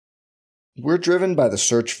We're driven by the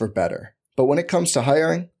search for better. But when it comes to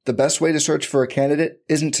hiring, the best way to search for a candidate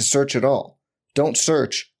isn't to search at all. Don't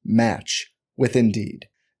search, match with Indeed.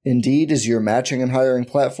 Indeed is your matching and hiring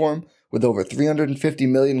platform with over 350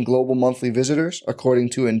 million global monthly visitors,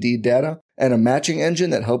 according to Indeed data, and a matching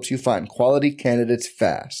engine that helps you find quality candidates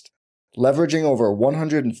fast. Leveraging over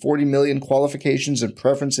 140 million qualifications and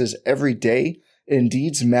preferences every day,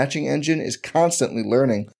 Indeed's matching engine is constantly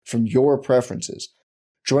learning from your preferences.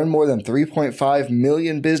 Join more than 3.5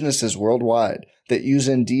 million businesses worldwide that use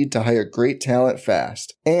Indeed to hire great talent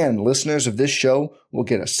fast. And listeners of this show will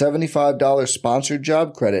get a $75 sponsored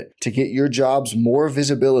job credit to get your jobs more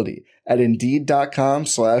visibility at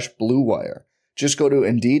Indeed.com/Blue Wire. Just go to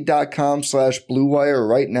Indeed.com/Blue Wire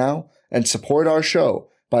right now and support our show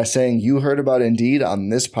by saying you heard about Indeed on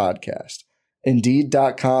this podcast.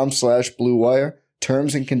 Indeed.com/Blue Wire.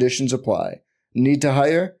 Terms and conditions apply. Need to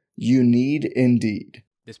hire? You need Indeed.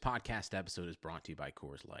 This podcast episode is brought to you by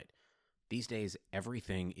Coors Light. These days,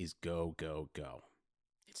 everything is go, go, go.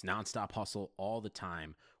 It's nonstop hustle all the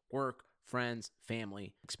time. Work, friends,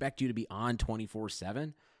 family, expect you to be on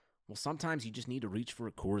 24/7. Well, sometimes you just need to reach for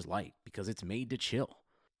a Coors Light because it's made to chill.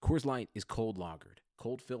 Coors Light is cold lagered,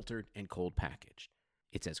 cold filtered, and cold packaged.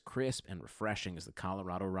 It's as crisp and refreshing as the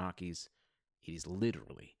Colorado Rockies. It is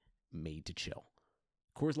literally made to chill.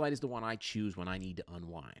 Coors Light is the one I choose when I need to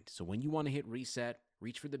unwind. So when you want to hit reset,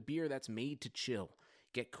 reach for the beer that's made to chill.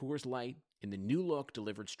 Get Coors Light in the new look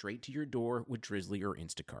delivered straight to your door with Drizzly or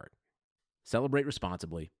Instacart. Celebrate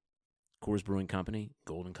responsibly. Coors Brewing Company,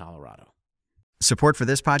 Golden, Colorado. Support for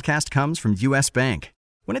this podcast comes from U.S. Bank.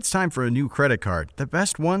 When it's time for a new credit card, the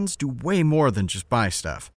best ones do way more than just buy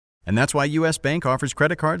stuff. And that's why U.S. Bank offers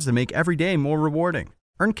credit cards that make every day more rewarding.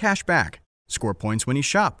 Earn cash back, score points when you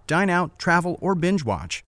shop, dine out, travel, or binge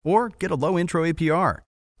watch, or get a low intro APR.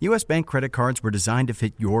 U.S. Bank credit cards were designed to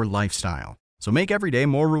fit your lifestyle. So make every day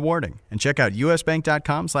more rewarding and check out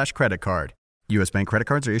usbank.com/credit card. U.S. Bank credit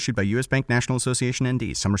cards are issued by U.S. Bank National Association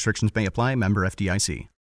ND. Some restrictions may apply. Member FDIC.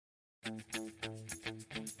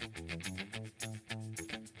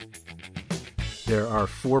 There are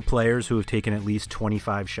 4 players who have taken at least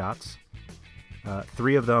 25 shots.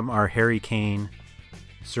 3 of them are Harry Kane,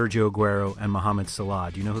 Sergio Aguero, and Mohamed Salah.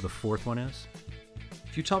 Do you know who the 4th one is?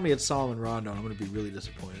 If you tell me it's Salomon Rondon, I'm going to be really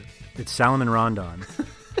disappointed. It's Salomon Rondon,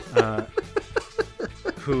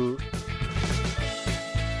 who...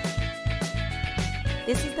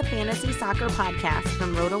 This is the Fantasy Soccer Podcast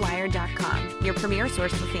from RotoWire.com, your premier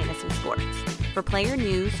source for fantasy sports. For player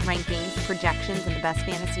news, rankings, projections, and the best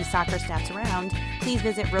fantasy soccer stats around, please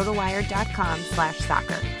visit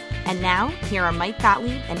RotoWire.com/soccer. And now, here are Mike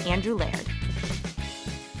Gottlieb and Andrew Laird.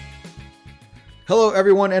 Hello,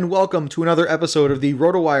 everyone, and welcome to another episode of the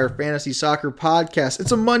RotoWire Fantasy Soccer Podcast.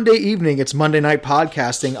 It's a Monday evening. It's Monday night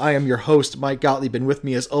podcasting. I am your host, Mike Gottlieb, and with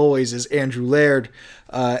me, as always, is Andrew Laird.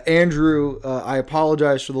 Andrew, I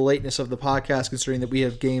apologize for the lateness of the podcast, considering that we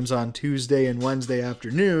have games on Tuesday and Wednesday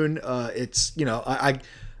afternoon. It's, you know,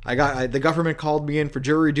 the government called me in for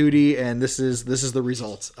jury duty, and this is the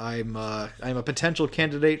result. I'm a potential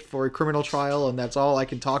candidate for a criminal trial, and that's all I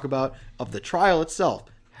can talk about of the trial itself.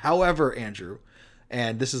 However, Andrew,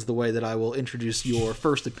 and this is the way that I will introduce your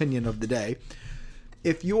first opinion of the day.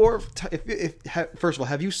 First of all,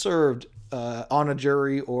 have you served on a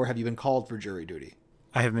jury, or have you been called for jury duty?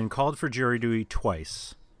 I have been called for jury duty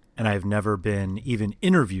twice, and I have never been even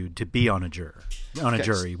interviewed to be on a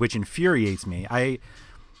jury, which infuriates me. I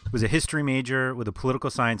was a history major with a political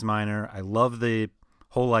science minor. I love the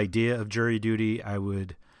whole idea of jury duty.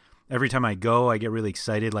 Every time I go, I get really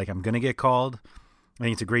excited, like I'm going to get called. I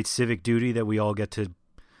think it's a great civic duty that we all get to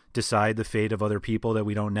decide the fate of other people that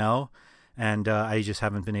we don't know. And I just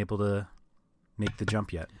haven't been able to make the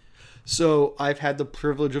jump yet. So I've had the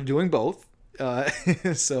privilege of doing both.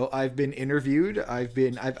 So I've been interviewed. I've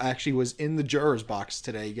actually was in the juror's box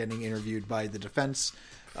today getting interviewed by the defense,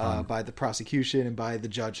 by the prosecution, and by the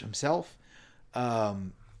judge himself.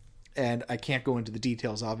 And I can't go into the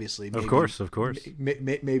details, obviously. Maybe, of course.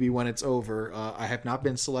 Maybe when it's over. I have not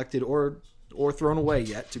been selected or thrown away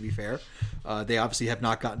yet, to be fair. They obviously have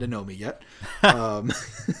not gotten to know me yet.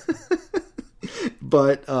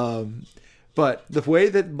 But the way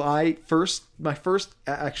that my first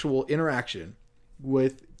actual interaction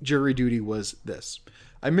with jury duty was this.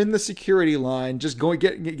 I'm in the security line, just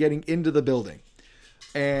getting into the building.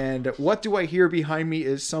 And what do I hear behind me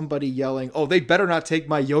is somebody yelling, "Oh, they better not take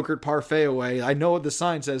my yogurt parfait away. I know the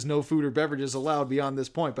sign says no food or beverages allowed beyond this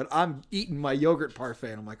point, but I'm eating my yogurt parfait."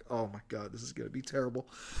 And I'm like, oh my God, this is going to be terrible.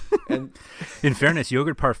 And in fairness,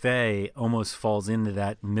 yogurt parfait almost falls into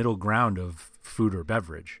that middle ground of food or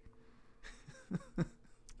beverage.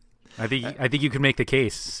 I think you can make the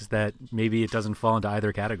case that maybe it doesn't fall into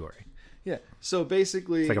either category. Yeah. So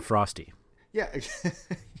basically, It's like a Frosty. yeah.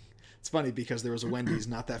 It's funny because there was a Wendy's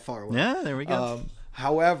not that far away. Yeah, there we go.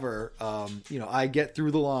 However, I get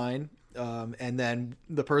through the line, and then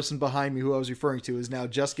the person behind me who I was referring to is now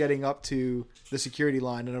just getting up to the security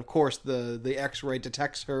line, and of course the X-ray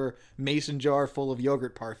detects her mason jar full of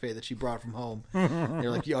yogurt parfait that she brought from home. And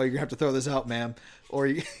you're like, yo, you're gonna have to throw this out, ma'am.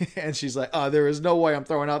 And she's like, there is no way I'm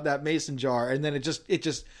throwing out that mason jar. And then it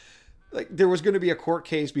just like there was going to be a court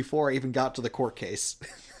case before I even got to the court case.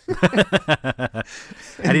 I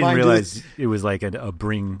didn't realize it was like a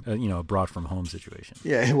brought from home situation.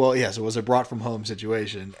 Yeah, well, yes, it was a brought from home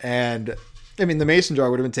situation. And I mean, the mason jar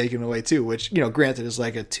would have been taken away too, which, granted is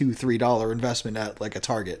like a $2-3 investment at like a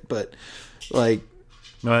Target, but like.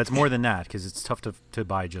 No, it's more than that because it's tough to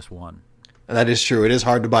buy just one. That is true. It is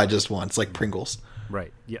hard to buy just one. It's like Pringles.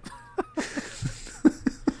 Right. Yeah.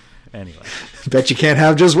 Anyway. Bet you can't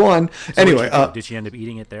have just one. So anyway. Did she end up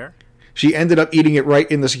eating it there? She ended up eating it right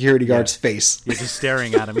in the security guard's face. You're just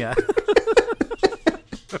staring at him, yeah.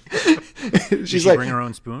 Did she bring her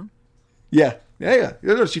own spoon? Yeah.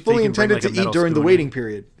 She fully intended to eat during the waiting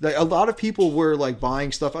period. Like, a lot of people were like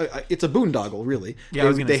buying stuff. It's a boondoggle, really. Yeah,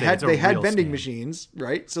 they had vending machines,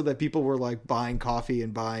 right? So that people were like buying coffee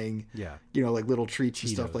and buying, like little treats Cheetos,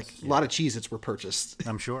 and stuff. Like a lot of Cheez-Its were purchased.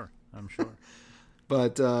 I'm sure.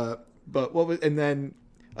 But what was, and then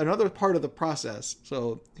another part of the process.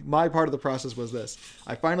 So my part of the process was this: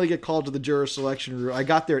 I finally get called to the juror selection room. I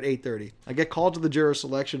got there at 8:30. I get called to the juror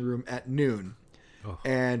selection room at noon. Oh.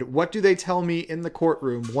 And what do they tell me in the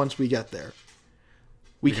courtroom once we get there?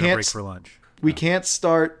 We can't break for lunch. We can't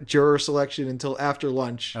start juror selection until after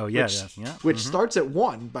lunch. Oh yeah, which starts at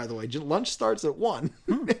 1. By the way, lunch starts at 1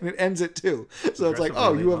 and it ends at 2. So it's like,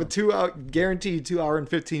 you have a guaranteed 2 hour and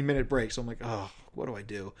 15-minute break. So I'm like, what do I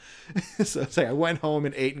do? So it's like I went home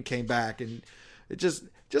and ate and came back, and it just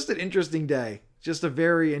an interesting day. Just a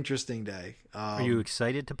very interesting day. Are you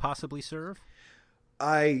excited to possibly serve?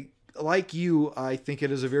 Like you, I think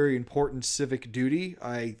it is a very important civic duty.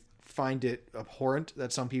 I find it abhorrent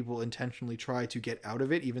that some people intentionally try to get out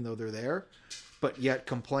of it, even though they're there, but yet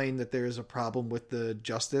complain that there is a problem with the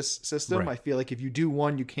justice system. Right. I feel like if you do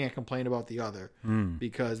one, you can't complain about the other,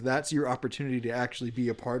 because that's your opportunity to actually be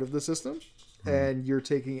a part of the system, and you're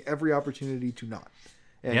taking every opportunity to not.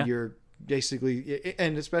 And you're basically,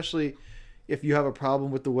 and especially if you have a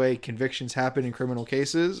problem with the way convictions happen in criminal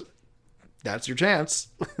cases, that's your chance.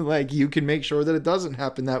 Like, you can make sure that it doesn't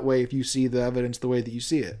happen that way if you see the evidence the way that you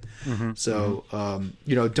see it. So,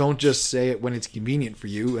 don't just say it when it's convenient for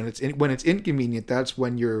you. And when it's inconvenient, that's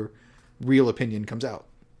when your real opinion comes out.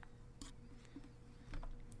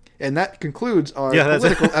 And that concludes our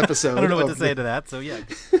political episode. I don't know what to say to that. So, yeah.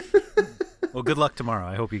 Well, good luck tomorrow.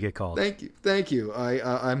 I hope you get called. Thank you.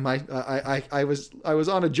 I was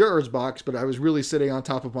on a juror's box, but I was really sitting on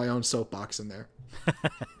top of my own soapbox in there.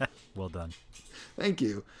 Well done. Thank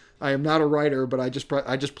you. I am not a writer, but I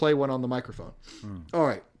just play one on the microphone. All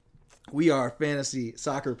right. We are a fantasy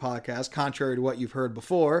soccer podcast, contrary to what you've heard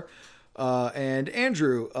before. And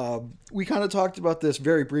Andrew, we kind of talked about this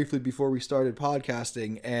very briefly before we started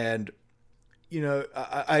podcasting, and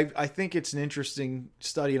I think it's an interesting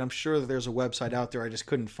study, and I'm sure that there's a website out there. I just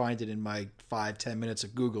couldn't find it in my 5-10 minutes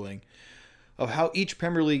of Googling, of how each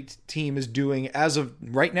Premier League team is doing as of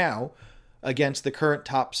right now against the current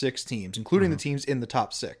top 6 teams, including the teams in the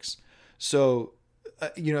top 6. So,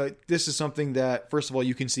 this is something that, first of all,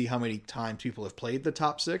 you can see how many times people have played the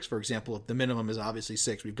top 6. For example, if the minimum is obviously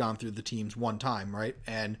 6, we've gone through the teams one time, right?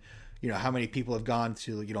 And how many people have gone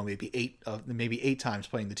to, maybe 8 times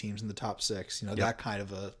playing the teams in the top 6, that kind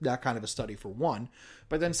of a study for one.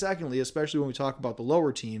 But then secondly, especially when we talk about the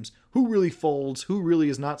lower teams, who really folds, who really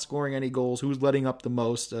is not scoring any goals, who's letting up the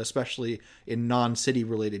most, especially in non-city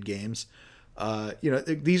related games.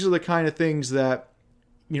 These are the kind of things that,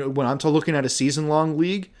 when I'm looking at a season-long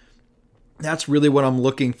league, that's really what I'm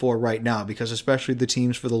looking for right now, because especially the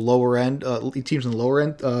teams for the lower end, players in the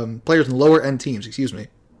lower end teams,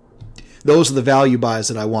 those are the value buys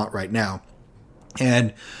that I want right now.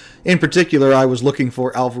 And in particular, I was looking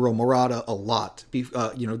for Alvaro Morata a lot,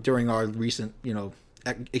 during our recent,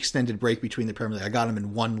 extended break between the Premier League. I got him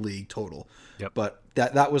in one league total, but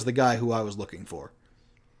that was the guy who I was looking for.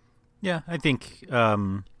 Yeah, I think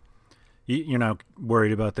you're not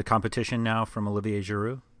worried about the competition now from Olivier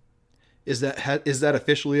Giroud? Is that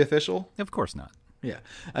officially official? Of course not. Yeah.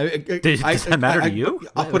 Does that matter to you?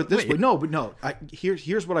 I'll put it this way. No.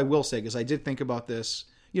 Here's what I will say, because I did think about this.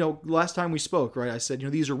 Last time we spoke, right? I said,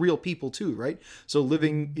 these are real people too, right? So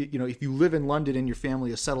living, if you live in London and your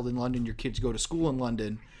family is settled in London, your kids go to school in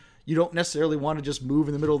London, you don't necessarily want to just move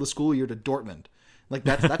in the middle of the school year to Dortmund. Like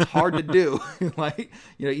that's hard to do. Like,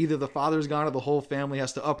 either the father's gone or the whole family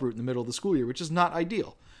has to uproot in the middle of the school year, which is not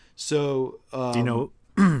ideal. So, do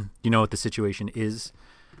you know what the situation is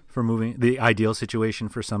for moving? The ideal situation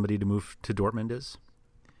for somebody to move to Dortmund is?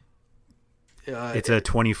 It's a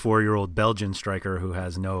 24-year-old Belgian striker who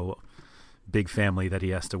has no big family that he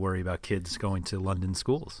has to worry about kids going to London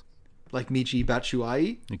schools. Like Michy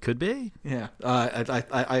Batshuayi? It could be. Yeah,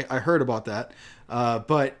 I heard about that,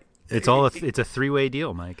 but it's a three-way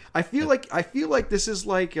deal, Mike. I feel like this is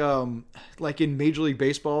like in Major League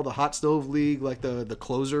Baseball, the hot stove league, like the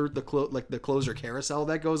closer carousel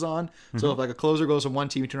that goes on. Mm-hmm. So if like a closer goes from one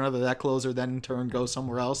team to another, that closer then in turn goes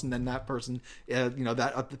somewhere else, and then that person,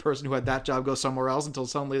 the person who had that job goes somewhere else until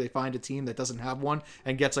suddenly they find a team that doesn't have one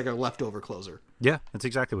and gets like a leftover closer. Yeah, that's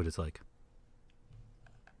exactly what it's like,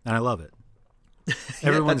 and I love it.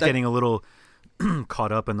 Everyone's getting a little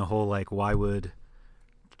caught up in the whole like, why would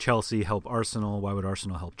Chelsea help Arsenal? Why would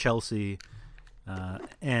Arsenal help Chelsea?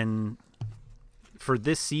 And for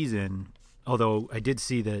this season, although I did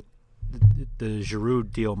see that the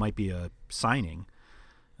Giroud deal might be a signing,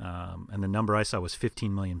 and the number I saw was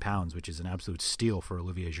 £15 million, which is an absolute steal for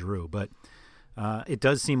Olivier Giroud. But it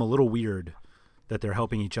does seem a little weird that they're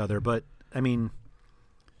helping each other. But, I mean,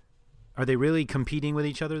 are they really competing with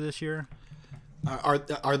each other this year?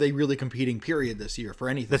 Are they really competing? Period this year for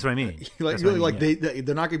anything? That's what I mean.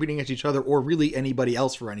 They're not competing against each other or really anybody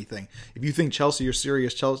else for anything. If you think Chelsea are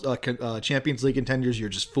serious Champions League contenders, you're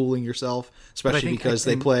just fooling yourself. Especially because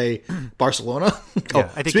they play Barcelona. Yeah,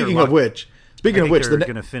 I think speaking of which, they're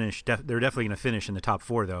going to finish. They're definitely going to finish in the top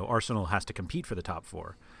four, though. Arsenal has to compete for the top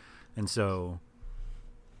four, and so,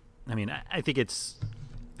 I mean, I think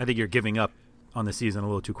you're giving up on the season a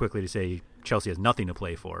little too quickly to say Chelsea has nothing to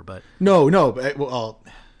play for, but well,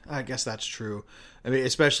 I guess that's true. I mean,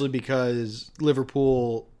 especially because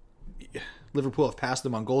Liverpool have passed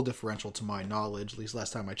them on goal differential, to my knowledge. At least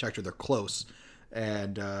last time I checked, they're close.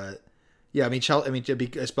 And because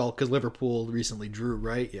Liverpool recently drew,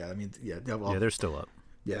 right? Yeah, I mean, they're still up.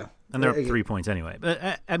 Yeah, and they're up 3 points anyway.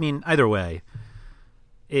 But I mean, either way,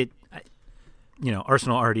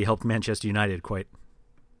 Arsenal already helped Manchester United quite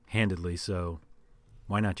handedly, so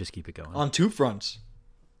why not just keep it going? On two fronts.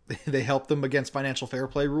 They helped them against financial fair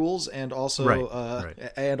play rules and also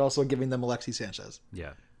and also giving them Alexis Sanchez.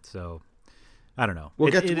 Yeah. So I don't know.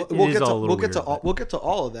 We'll get to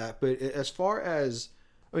all of that, but as far as,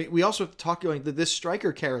 I mean, we also talk like this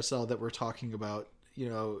striker carousel that we're talking about,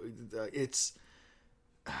 it's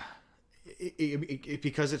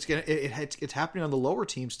because it's happening on the lower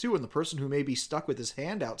teams too, and the person who may be stuck with his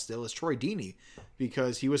hand out still is Troy Deeney,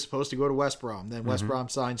 because he was supposed to go to West Brom, then West Brom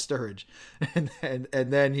signed Sturridge, and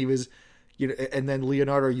then he was, and then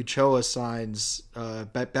Leonardo Uchoa signs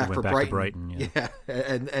back for Brighton. Yeah,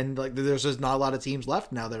 and like there's just not a lot of teams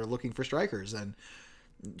left now that are looking for strikers, and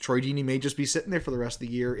Troy Deeney may just be sitting there for the rest of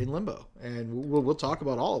the year in limbo, and we'll talk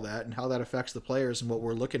about all of that and how that affects the players and what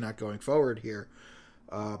we're looking at going forward here.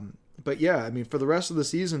 But yeah, I mean, for the rest of the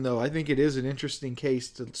season, though, I think it is an interesting case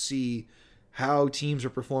to see how teams are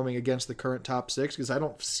performing against the current top six, because I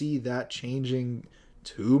don't see that changing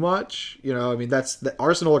too much. I mean,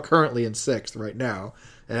 Arsenal are currently in sixth right now,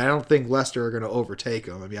 and I don't think Leicester are going to overtake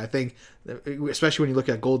them. I mean, I think, especially when you look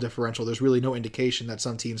at goal differential, there's really no indication that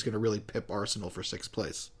some team's going to really pip Arsenal for sixth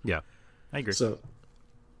place. Yeah, I agree. So,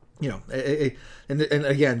 and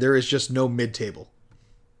again, there is just no mid-table.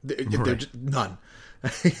 There's none.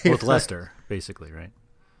 With Leicester, basically, right?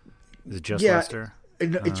 Is it just Leicester?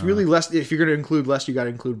 It's really Leicester. If you're going to include Leicester, you got to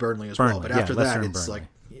include Burnley as well. But after that, it's like,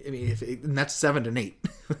 I mean, and that's 7 and 8,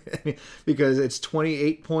 I mean, because it's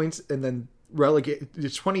 28 points and then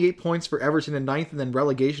it's 28 points for Everton in 9th, and then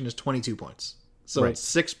relegation is 22 points. So it's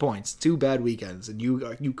 6 points, 2 bad weekends, and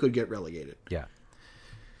you could get relegated. Yeah.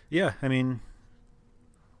 Yeah, I mean,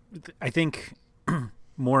 I think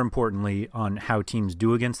more importantly on how teams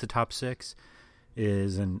do against the top six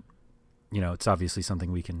is, and it's obviously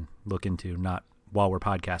something we can look into, not while we're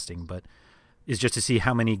podcasting, but is just to see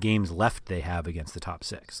how many games left they have against the top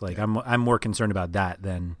six. Like, yeah. I'm more concerned about that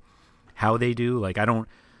than how they do. Like, I don't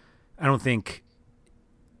think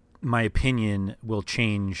my opinion will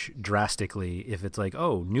change drastically if it's like,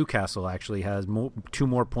 oh, Newcastle actually has 2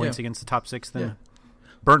 more points against the top six than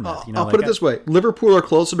Bournemouth. I'll put it this way: Liverpool are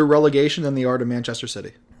closer to relegation than they are to Manchester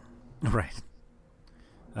City. Right.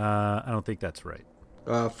 I don't think that's right.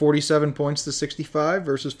 47 points to 65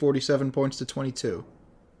 versus 47 points to 22.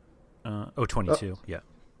 22. Yeah,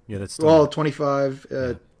 that's still 25.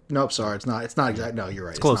 No, sorry, it's not. It's not exact. No, you're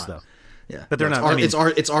right. It's close though. Yeah, but they're not.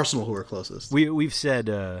 It's Arsenal who are closest. We've said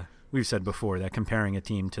we've said before that comparing a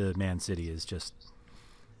team to Man City is just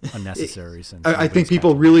unnecessary. Since I think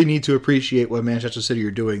people really need to appreciate what Manchester City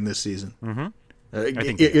are doing this season. Mm-hmm.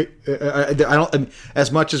 I don't.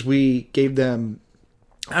 As much as we gave them,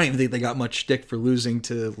 I don't even think they got much stick for losing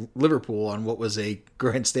to Liverpool on what was a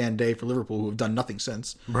grandstand day for Liverpool, who have done nothing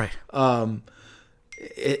since. Right.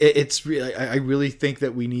 It's really. I really think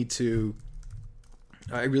that we need to.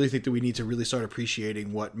 I really think that we need to really start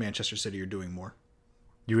appreciating what Manchester City are doing more.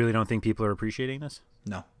 You really don't think people are appreciating this?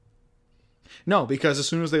 No, because as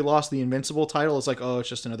soon as they lost the Invincible title, it's like, oh, it's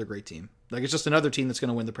just another great team. Like, it's just another team that's going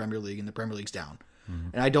to win the Premier League, and the Premier League's down. Mm-hmm.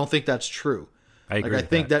 And I don't think that's true. I agree. I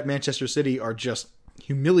think that Manchester City are just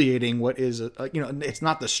humiliating what is, it's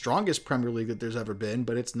not the strongest Premier League that there's ever been,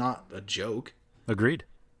 but it's not a joke. Agreed.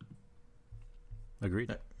 I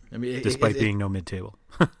mean, despite being no mid-table.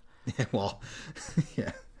 Well,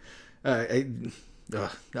 yeah.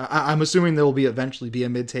 I'm assuming there will eventually be a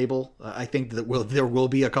mid-table. I think that there will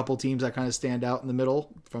be a couple teams that kind of stand out in the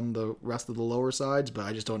middle from the rest of the lower sides, but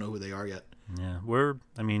I just don't know who they are yet. Yeah, we're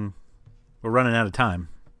running out of time.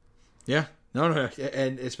 Yeah, no,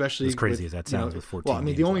 and especially as crazy as that sounds with 14. Well, I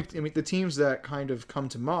mean, the teams that kind of come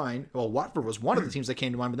to mind. Well, Watford was one of the teams that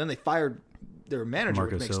came to mind, but then they fired their manager,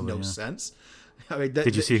 Marco which makes Silva, no sense. I mean,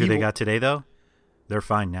 did you see who they got today though? They're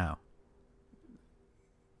fine now.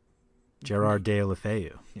 Gerard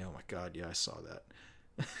Deulofeu. Oh my God! Yeah, I saw that.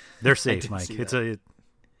 They're safe, Mike.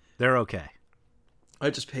 They're okay.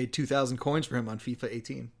 I just paid 2,000 coins for him on FIFA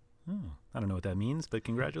 18. Oh, I don't know what that means, but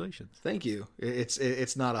congratulations. Thank you.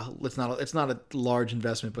 It's not a large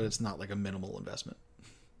investment, but it's not like a minimal investment.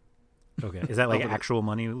 Okay, is that like actual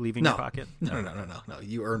money leaving your pocket? No.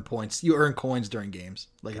 You earn points. You earn coins during games.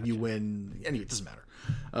 Like if you win, anyway, it doesn't matter.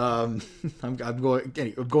 I'm going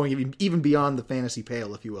even beyond the fantasy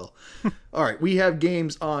pale, if you will. All right, we have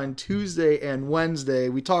games on Tuesday and Wednesday.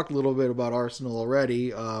 We talked a little bit about Arsenal already.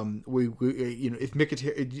 If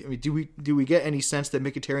Mkhitaryan, do we get any sense that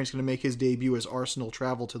Mkhitaryan's going to make his debut as Arsenal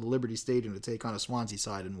travel to the Liberty Stadium to take on a Swansea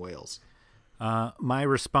side in Wales? My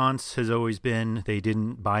response has always been they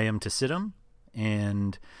didn't buy him to sit him,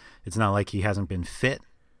 and it's not like he hasn't been fit.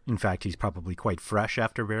 In fact, he's probably quite fresh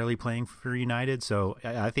after barely playing for United, so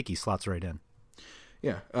I think he slots right in.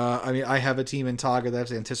 Yeah, I have a team in Taga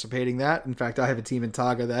that's anticipating that. In fact, I have a team in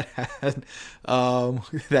Taga that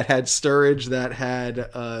had Sturridge, that had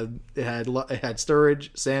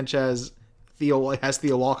Sturridge, Sanchez. Theo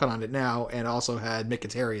Walcott on it now, and also had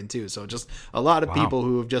Mkhitaryan too. So just a lot of people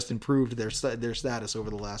who have just improved their status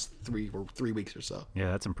over the last 3 weeks or so.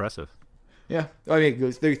 Yeah, that's impressive. Yeah, I mean,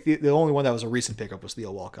 the only one that was a recent pickup was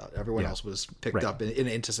Theo Walcott. Everyone else was picked up in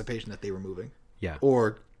anticipation that they were moving. Yeah,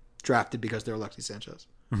 or drafted because they're Alexis Sanchez.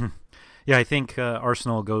 Mm-hmm. Yeah, I think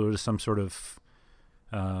Arsenal will go to some sort of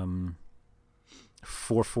 4-4-2-1,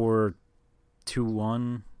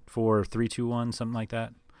 4-3-2-1, something like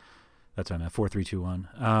that. That's what I meant,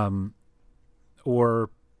 4-3-2-1.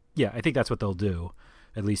 I think that's what they'll do,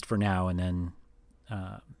 at least for now, and then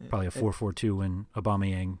probably a 4-4-2 when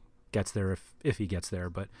Aubameyang gets there, if he gets there.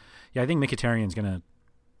 But yeah, I think Mkhitaryan's gonna,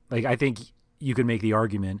 I think you could make the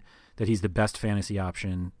argument that he's the best fantasy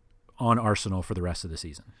option on Arsenal for the rest of the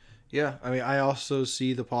season. Yeah, I mean, I also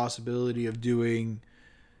see the possibility of doing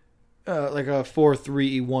like a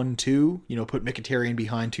 4-3-1-2. Put Mkhitaryan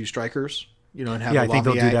behind two strikers. And have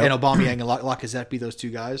Aubameyang and Lacazette be those two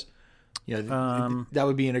guys. That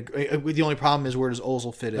would be the only problem is where does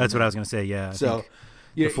Ozil fit in? That's what I was going to say. Yeah. The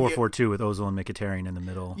 4-4-2 with Ozil and Mkhitaryan in the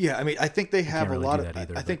middle. Yeah, I mean, I think they have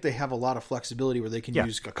they have a lot of flexibility where they can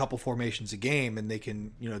use a couple formations a game, and they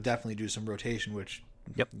can definitely do some rotation, which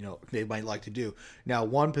they might like to do. Now,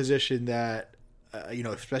 one position that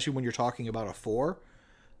especially when you're talking about a 4,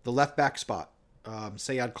 the left back spot.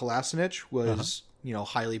 Sead Kolasinac was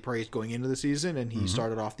highly praised going into the season, and he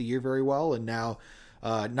started off the year very well. And now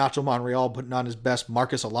Nacho Monreal putting on his best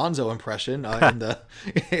Marcus Alonso impression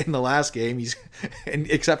in the last game.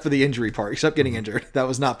 Except for the injury part, except getting injured, that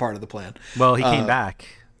was not part of the plan. Well, he came back,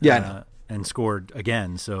 and scored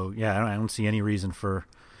again. So I don't see any reason for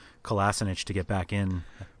Kolasinac to get back in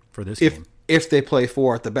for this game. If they play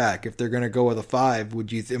 4 at the back, if they're going to go with a 5,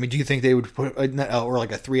 do you think they would put or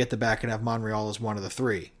like a 3 at the back and have Monreal as one of the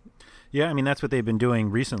 3? Yeah, I mean that's what they've been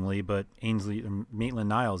doing recently, but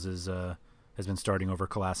Maitland-Niles has been starting over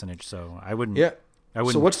Kolasinac, so I wouldn't. Yeah. I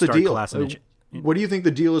wouldn't. So what's the deal? Kolasinac. What do you think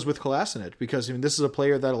the deal is with Kolasinac? Because this is a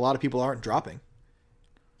player that a lot of people aren't dropping.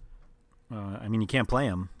 You can't play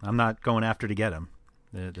him. I'm not going after to get him.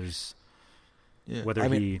 There's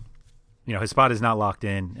his spot is not locked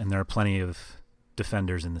in, and there are plenty of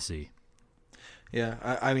defenders in the sea.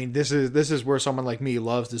 Yeah, I mean this is where someone like me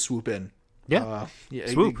loves to swoop in. Yeah.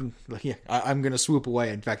 Swoop. I'm going to swoop away.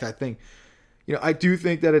 In fact, I think, I do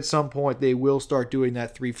think that at some point they will start doing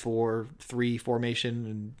that 3-4-3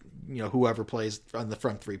 formation, and whoever plays on the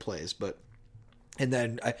front three plays. And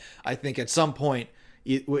then I think at some point,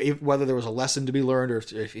 whether there was a lesson to be learned or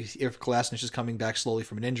if Kolasinac is coming back slowly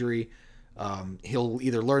from an injury, he'll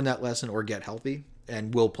either learn that lesson or get healthy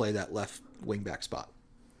and will play that left wing back spot.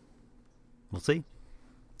 We'll see.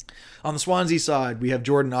 On the Swansea side, we have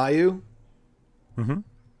Jordan Ayew. Mm-hmm.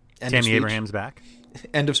 Tammy Abraham's back.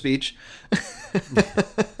 End of speech.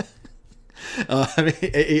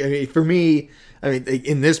 For me,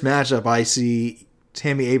 in this matchup, I see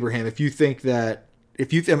Tammy Abraham. I see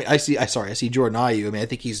Jordan Ayew. I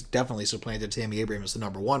think he's definitely supplanted Tammy Abraham as the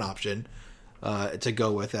number one option to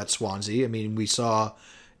go with at Swansea. We saw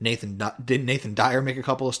didn't Nathan Dyer make a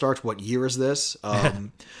couple of starts? What year is this? I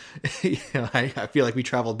feel like we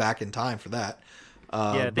traveled back in time for that.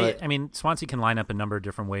 Swansea can line up a number of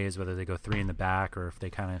different ways, whether they go three in the back or if they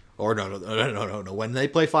kind of... Or no. When they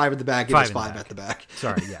play five at the back, it is five at the back.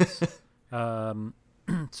 Sorry, yes.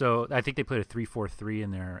 So I think they played a 3-4-3 in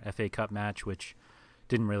their FA Cup match, which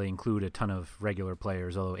didn't really include a ton of regular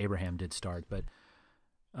players, although Abraham did start. But,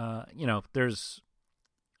 I'm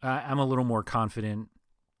a little more confident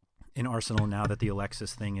in Arsenal now that the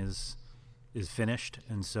Alexis thing is finished,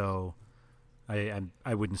 and so... I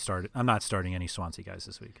wouldn't start. I'm not starting any Swansea guys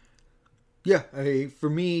this week. Yeah, for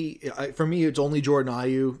me, it's only Jordan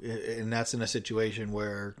Ayew, and that's in a situation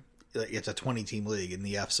where it's a 20-team league in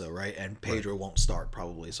the EFSA, right? And Pedro won't start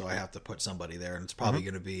probably, so I have to put somebody there, and it's probably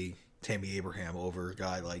going to be Tammy Abraham over a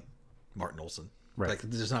guy like Martin Olsen. Right.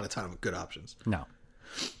 There's not a ton of good options. No.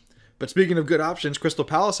 But speaking of good options, Crystal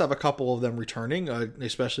Palace have a couple of them returning,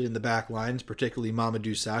 especially in the back lines. Particularly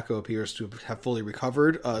Mamadou Sakho appears to have fully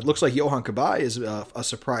recovered. It looks like Johan Cabaye is a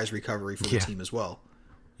surprise recovery for the team as well.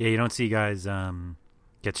 Yeah, you don't see guys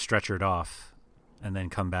get stretchered off and then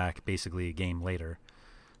come back basically a game later.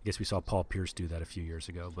 I guess we saw Paul Pierce do that a few years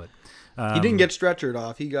ago, but he didn't get stretchered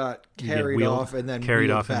off. He got carried off and then carried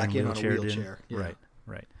off back in on a wheelchair. Yeah.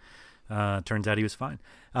 Right. Turns out he was fine.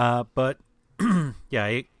 But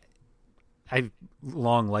yeah. I've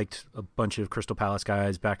long liked a bunch of Crystal Palace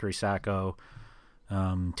guys, Bakary Sakho,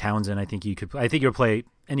 Townsend. I think you'll play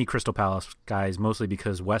any Crystal Palace guys, mostly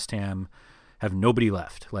because West Ham have nobody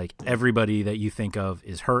left. Like everybody that you think of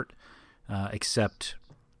is hurt, except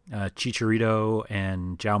Chicharito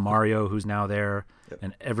and João Mario, who's now there,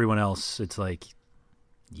 and everyone else. It's like,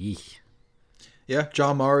 yee. Yeah,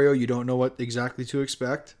 João Mario, you don't know what exactly to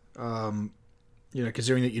expect.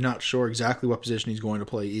 Considering that you're not sure exactly what position he's going to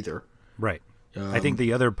play either. Right. I think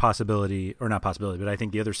the other possibility, or not possibility, but I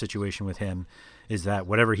think the other situation with him is that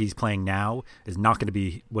whatever he's playing now is not going to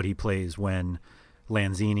be what he plays when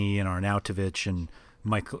Lanzini and Arnautovic and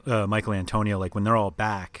Michael Antonio, like when they're all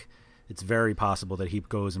back, it's very possible that he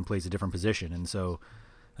goes and plays a different position. And so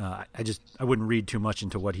I wouldn't read too much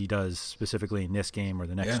into what he does specifically in this game or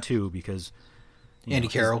the next two, because Andy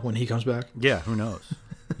Carroll when he comes back. Yeah, who knows?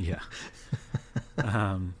 Yeah.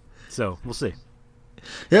 So we'll see.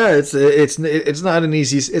 Yeah, it's not an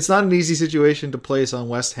easy situation to place on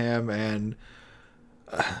West Ham, and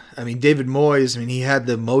David Moyes. He had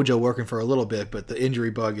the mojo working for a little bit, but the injury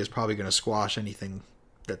bug is probably going to squash anything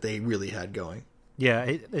that they really had going. Yeah,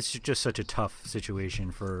 it's just such a tough situation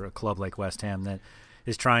for a club like West Ham that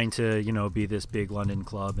is trying to be this big London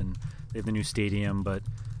club, and they have the new stadium, but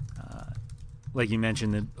like you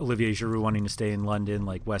mentioned, the Olivier Giroud wanting to stay in London,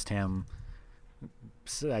 like West Ham.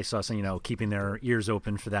 I saw some, keeping their ears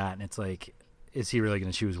open for that, and it's like, is he really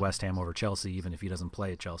going to choose West Ham over Chelsea, even if he doesn't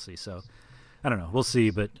play at Chelsea? So, I don't know. We'll see,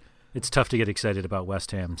 but it's tough to get excited about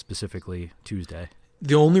West Ham specifically Tuesday.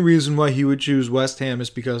 The only reason why he would choose West Ham is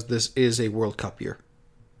because this is a World Cup year.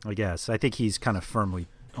 I guess. I think he's kind of firmly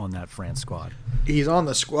on that France squad. He's on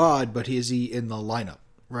the squad, but is he in the lineup,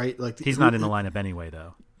 right? He's not in the lineup anyway,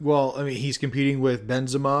 though. Well, he's competing with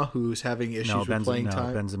Benzema, who's having issues with playing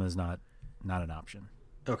time. No, Benzema's not an option.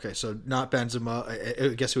 Okay, so not Benzema. I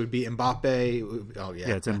guess it would be Mbappe. Oh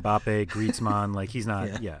yeah, it's Mbappe, Griezmann. Like he's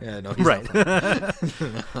not. No, he's right.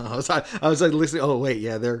 I was like listening. Oh wait,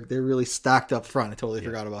 yeah, they're really stacked up front. I totally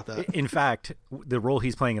forgot about that. In fact, the role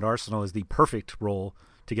he's playing at Arsenal is the perfect role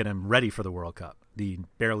to get him ready for the World Cup. The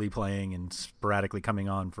barely playing and sporadically coming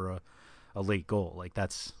on for a late goal. Like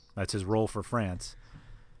that's his role for France.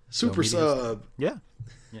 Super sub. Yeah.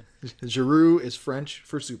 Giroud is French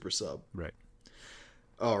for super sub. Right.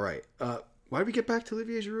 All right. Why did we get back to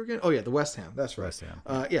Olivier Giroud again? Oh, yeah, the West Ham. That's right. West Ham.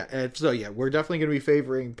 We're definitely going to be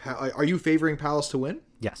favoring... Are you favoring Palace to win?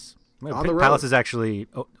 Yes. On the road. Palace is actually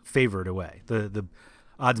favored away. The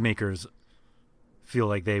odds makers feel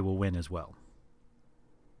like they will win as well.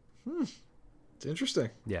 It's interesting.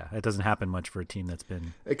 Yeah, it doesn't happen much for a team that's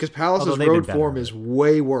been... Because Palace's Although they've road been form better. is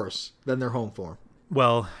way worse than their home form.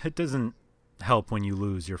 Well, it doesn't help when you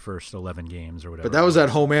lose your first 11 games or whatever. But that was at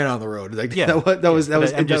home and on the road. Like, Yeah. that was I'm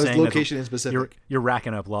just saying that location in specific. You're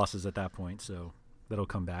racking up losses at that point, so that'll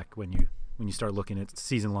come back when you start looking at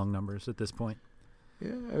season-long numbers at this point. Yeah,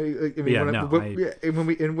 when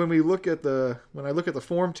I look at the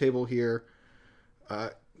form table here,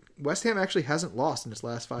 West Ham actually hasn't lost in its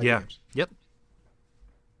last 5 games. Yep.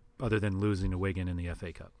 Other than losing to Wigan in the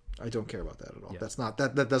FA Cup. I don't care about that at all. Yeah. That's not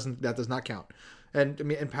that does not count. And I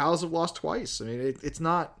mean, and Palace have lost twice. I mean, it's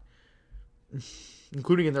not,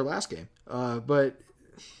 including in their last game. But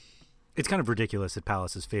it's kind of ridiculous that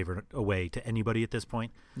Palace is favored away to anybody at this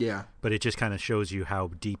point. yeah, But it just kind of shows you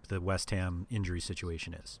how deep the West Ham injury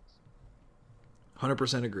situation is.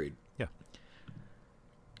 100% agreed. Yeah.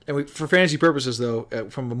 And for fantasy purposes, though,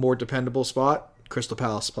 from a more dependable spot, Crystal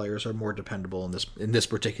Palace players are more dependable in this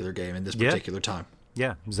particular game, in this particular time.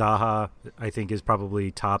 Yeah, Zaha, I think, is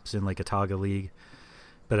probably tops in like a Taga league.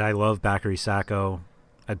 But I love Bakary Sacco.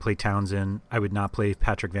 I'd play Townsend. I would not play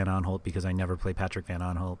Patrick Van Aanholt because I never play Patrick Van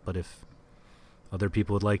Aanholt. But if other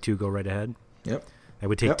people would like to, go right ahead. Yep. I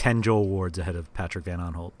would take 10 Joel Wards ahead of Patrick Van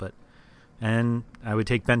Aanholt. And I would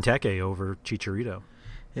take Benteke over Chicharito.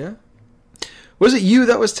 Yeah. Was it you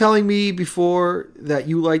that was telling me before that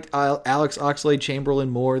you liked Alex Oxlade-Chamberlain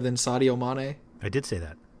more than Sadio Mane? I did say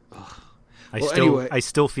that. Anyway, I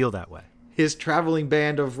still feel that way. his traveling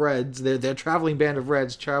band of Reds, their traveling band of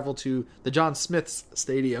Reds travel to the John Smith's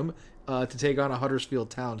Stadium to take on a Huddersfield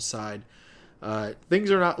Town side.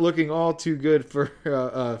 Things are not looking all too good for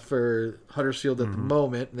Huddersfield at the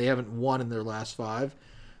moment. They haven't won in their last 5.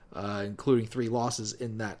 Including 3 losses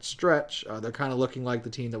in that stretch. They're kind of looking like the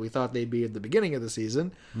team that we thought they'd be at the beginning of the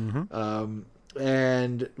season.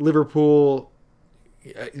 And Liverpool,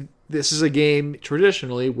 this is a game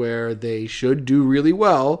traditionally where they should do really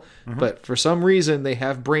well, but for some reason they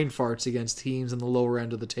have brain farts against teams in the lower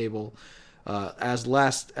end of the table, as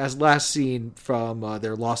last seen from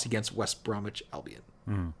their loss against West Bromwich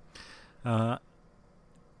Albion.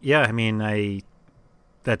 Yeah, I mean,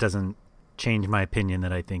 that doesn't change my opinion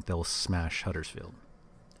that I think they'll smash Huddersfield.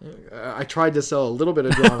 I tried to sell a little bit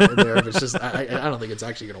of drama in there, but it's just I don't think it's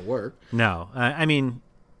actually going to work. No, I mean,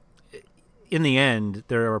 in the end,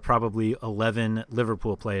 there are probably 11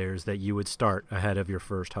 Liverpool players that you would start ahead of your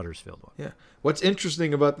first Huddersfield one. Yeah. What's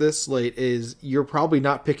interesting about this slate is you're probably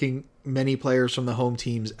not picking many players from the home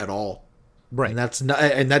teams at all. Right. And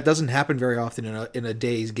that doesn't happen very often in a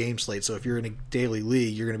day's game slate. So if you're in a daily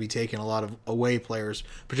league, you're going to be taking a lot of away players,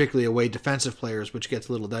 particularly away defensive players, which gets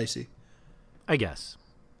a little dicey. I guess.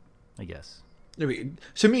 I mean,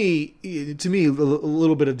 to me, a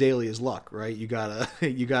little bit of daily is luck, right? You gotta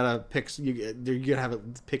pick. You're gonna have to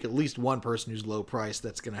pick at least one person who's low price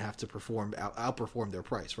that's gonna have to outperform their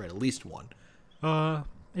price, right? At least one.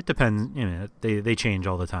 It depends. You know, they change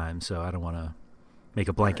all the time, so I don't want to make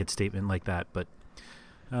a blanket statement like that. But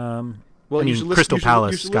well, I mean, Crystal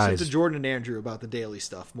Palace you should guys. listen to Jordan and Andrew about the daily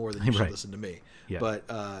stuff more than you should Right. listen to me. Yeah. But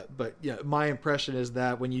yeah, my impression is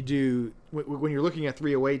that when you're looking at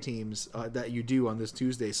 3 away teams that you do on this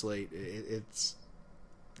Tuesday slate,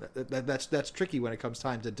 that's tricky when it comes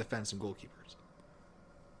time to defense and goalkeepers.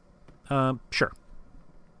 Sure.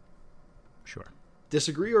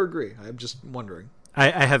 Disagree or agree? I'm just wondering.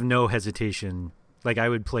 I have no hesitation. Like I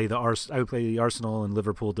would play the Arsenal and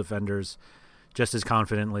Liverpool defenders just as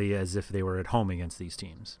confidently as if they were at home against these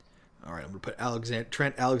teams. All right, I'm going to put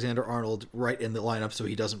Trent Alexander-Arnold right in the lineup so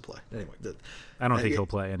he doesn't play. Anyway, I don't think he'll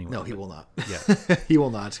play anyway. No, he will not. Yeah, he will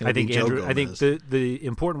not. It's going to be Joe Gomez. I think the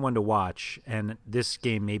important one to watch, and this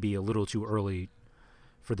game may be a little too early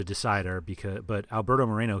for the decider, but Alberto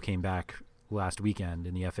Moreno came back last weekend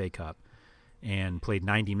in the FA Cup and played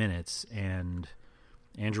 90 minutes, and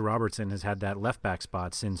Andrew Robertson has had that left back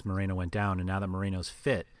spot since Moreno went down, and now that Moreno's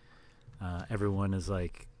fit, everyone is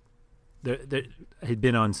like, there had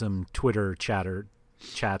been on some Twitter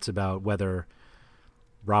chats about whether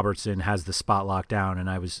Robertson has the spot locked down, and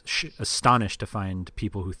I was astonished to find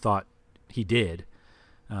people who thought he did.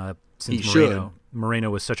 Since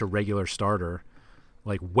Moreno was such a regular starter,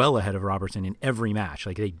 like well ahead of Robertson in every match.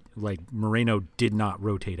 Like Moreno did not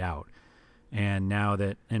rotate out. And now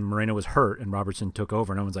that Moreno was hurt and Robertson took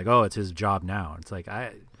over, and everyone's like, "Oh, it's his job now." It's like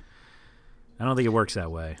I don't think it works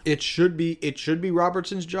that way. It should be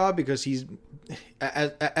Robertson's job because he's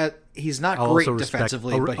not great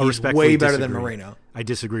defensively, but he's way better than Moreno. I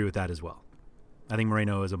disagree with that as well. I think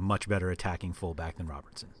Moreno is a much better attacking fullback than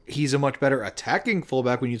Robertson. He's a much better attacking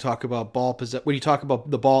fullback when you talk about when you talk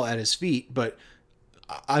about the ball at his feet, but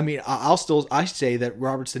I mean, I say that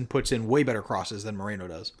Robertson puts in way better crosses than Moreno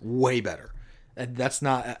does. Way better. And that's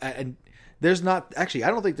not, and there's not, actually, I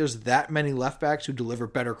don't think there's that many left backs who deliver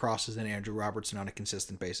better crosses than Andrew Robertson on a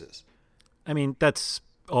consistent basis. I mean, that's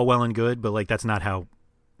all well and good, but like that's not how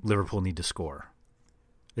Liverpool need to score.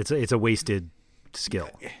 It's a wasted skill.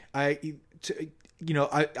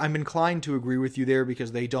 I'm inclined to agree with you there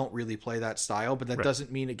because they don't really play that style, but that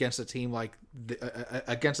doesn't mean against a team like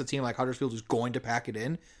Huddersfield who's going to pack it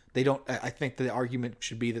in, they don't. I think the argument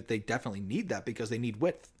should be that they definitely need that because they need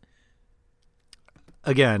width.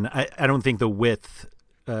 Again, I don't think the width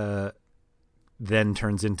then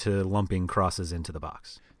turns into lumping crosses into the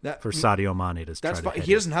box for Sadio Mane to try to hit.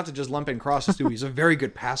 He doesn't have to just lump in crosses too. He's a very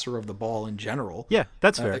good passer of the ball in general. Yeah,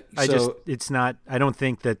 that's fair. I don't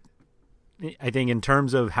think that. I think in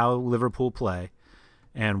terms of how Liverpool play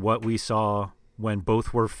and what we saw when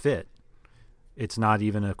both were fit, it's not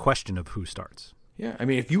even a question of who starts. Yeah, I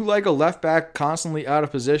mean, if you like a left back constantly out of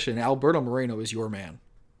position, Alberto Moreno is your man.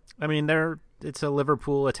 I mean, it's a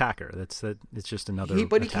Liverpool attacker. It's just another.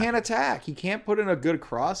 But he can't attack. He can't put in a good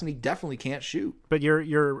cross, and he definitely can't shoot. But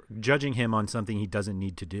you're judging him on something he doesn't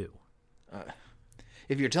need to do.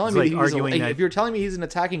 If you're telling me if you're telling me he's an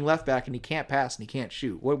attacking left back and he can't pass and he can't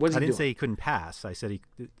shoot, what's he doing? I didn't say he couldn't pass. I said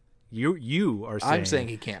you are saying. I'm saying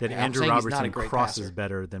he can't. That Andrew Robertson crosses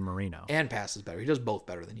better than Moreno and passes better. He does both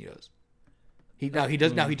better than he does. He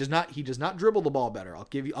does not dribble the ball better. I'll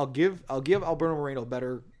give Alberto Moreno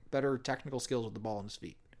better technical skills with the ball on his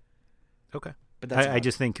feet. Okay, but I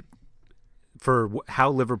just think for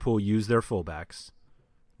how Liverpool use their fullbacks,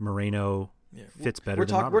 Moreno fits better.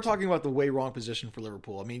 We're talking about the way wrong position for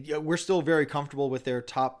Liverpool. I mean, we're still very comfortable with their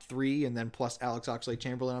top three, and then plus Alex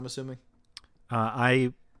Oxlade-Chamberlain. I'm assuming.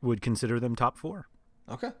 I would consider them top four.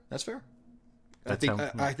 Okay, that's fair. I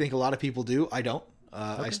think a lot of people do. I don't.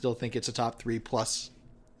 Okay. I still think it's a top three plus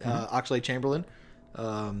Oxlade-Chamberlain.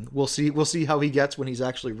 We'll see how he gets when he's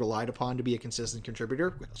actually relied upon to be a consistent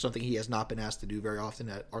contributor, something he has not been asked to do very often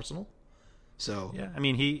at Arsenal. So yeah, I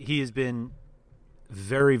mean he has been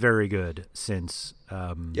very, very good since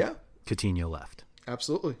Coutinho left.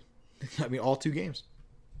 Absolutely. I mean, all 2 games.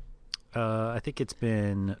 I think it's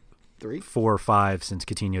been 3, 4 or 5 since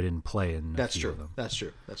Coutinho didn't play in. That's true. That's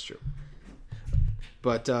true.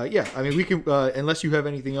 But I mean, we can unless you have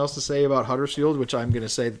anything else to say about Huddersfield, which I'm going to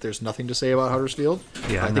say that there's nothing to say about Huddersfield.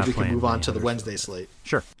 Yeah, I think we can move on to the Wednesday slate.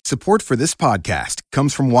 Sure. Support for this podcast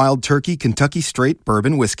comes from Wild Turkey Kentucky Straight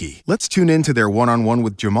Bourbon Whiskey. Let's tune in to their one-on-one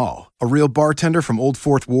with Jamal, a real bartender from Old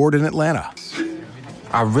Fourth Ward in Atlanta.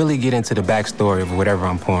 I really get into the backstory of whatever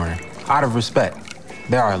I'm pouring, out of respect.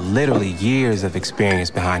 There are literally years of experience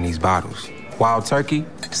behind these bottles. Wild Turkey,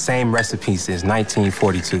 same recipe since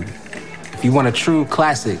 1942. If you want a true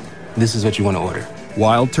classic, this is what you want to order.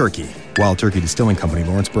 Wild Turkey. Wild Turkey Distilling Company,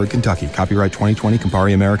 Lawrenceburg, Kentucky. Copyright 2020,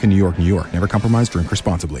 Campari American, New York, New York. Never compromise, drink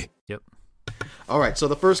responsibly. Yep. All right, so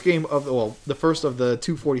the first of the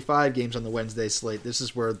 2:45 games on the Wednesday slate, this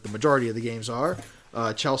is where the majority of the games are.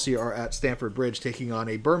 Chelsea are at Stamford Bridge taking on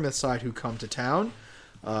a Bournemouth side who come to town.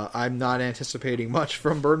 I'm not anticipating much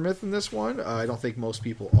from Bournemouth in this one. I don't think most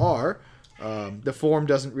people are. The form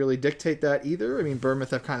doesn't really dictate that either. I mean, Bournemouth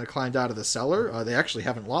have kind of climbed out of the cellar. They actually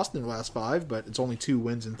haven't lost in the last 5, but it's only 2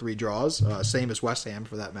 wins and 3 draws. Same as West Ham,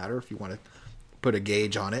 for that matter, if you want to put a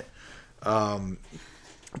gauge on it.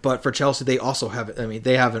 But for Chelsea, they also haven't. I mean,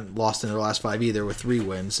 they haven't lost in their last 5 either, with 3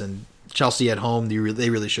 wins. And Chelsea at home, they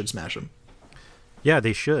really should smash them. Yeah,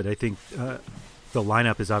 they should. I think the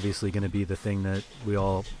lineup is obviously going to be the thing that we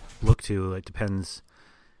all look to. It depends.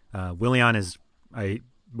 Willian is.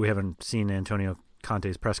 We haven't seen Antonio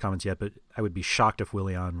Conte's press comments yet, but I would be shocked if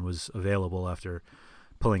Willian was available after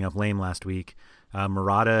pulling up lame last week.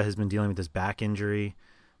 Murata has been dealing with this back injury,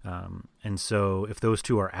 and so if those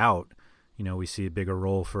 2 are out, we see a bigger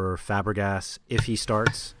role for Fabregas if he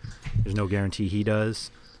starts. There's no guarantee he does.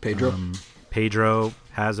 Pedro,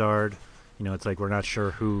 Hazard. It's like we're not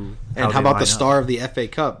sure who. And how about the star of the FA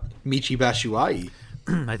Cup, Michy Batshuayi?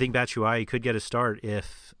 I think Batshuayi could get a start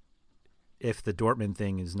if the Dortmund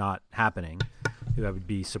thing is not happening. I would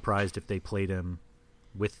be surprised if they played him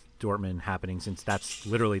with Dortmund happening, since that's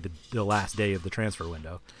literally the last day of the transfer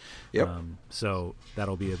window. Yep. So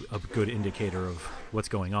that'll be a good indicator of what's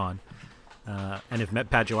going on. And if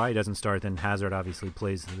Batshuayi doesn't start, then Hazard obviously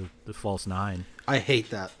plays the false 9. I hate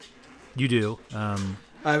that. You do.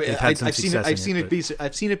 I've seen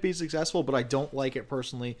it be successful, but I don't like it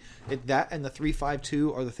personally. That and the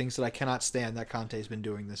 3-5-2 are the things that I cannot stand that Conte's been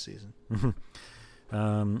doing this season.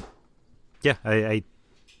 Yeah, I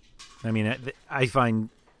mean, I find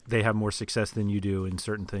they have more success than you do in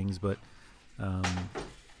certain things, but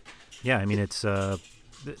yeah, I mean, it's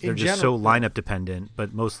they're just so lineup dependent,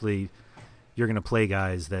 but mostly you're going to play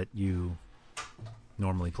guys that you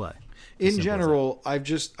normally play. In general,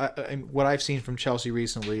 what I've seen from Chelsea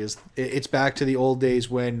recently is it's back to the old days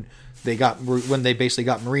when they basically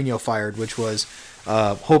got Mourinho fired, which was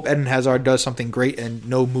hope Eden Hazard does something great and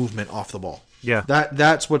no movement off the ball. Yeah,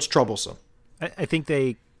 that's what's troublesome. I think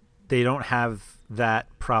they don't have that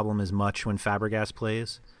problem as much when Fabregas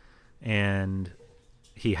plays, and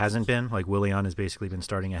he hasn't been. Like Willian has basically been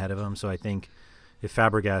starting ahead of him, so I think if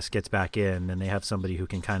Fabregas gets back in, then they have somebody who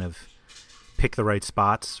can kind of pick the right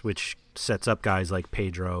spots, which sets up guys like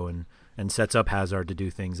Pedro and sets up Hazard to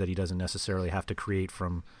do things that he doesn't necessarily have to create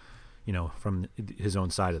from his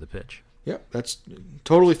own side of the pitch. Yep, that's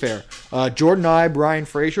totally fair. Jordan Ibe, Ryan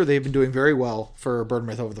Fraser, they've been doing very well for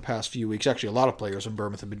Bournemouth over the past few weeks. Actually, a lot of players in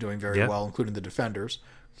Bournemouth have been doing very well, including the defenders,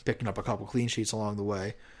 picking up a couple clean sheets along the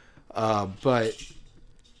way. But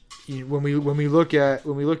when we look at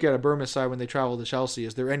a Bournemouth side when they travel to Chelsea,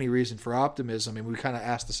 is there any reason for optimism? I mean, we kind of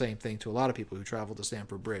asked the same thing to a lot of people who travel to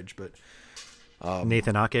Stamford Bridge, but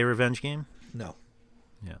Nathan Ake revenge game? No.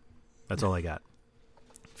 Yeah, that's all I got.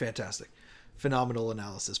 Fantastic, phenomenal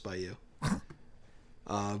analysis by you.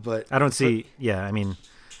 But I don't see. Yeah, I mean,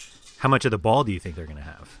 how much of the ball do you think they're going to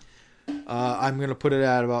have? I'm going to put it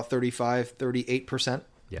at about 38%.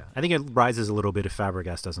 Yeah, I think it rises a little bit if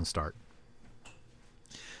Fabregas doesn't start.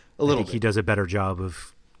 A little I think bit. He does a better job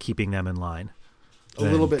of keeping them in line. A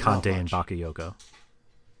little bit, Conte not and much. Bakayoko.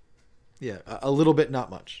 Yeah, a little bit,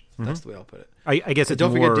 not much. That's the way I'll put it. I guess it's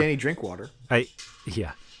don't more, forget Danny Drinkwater. I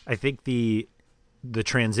think the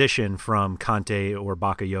transition from Conte or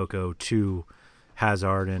Bakayoko to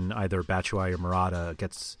Hazard and either Batshuayi or Murata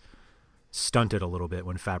gets stunted a little bit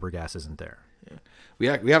when Fabregas isn't there.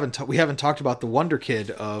 Yeah. We haven't talked about the wonder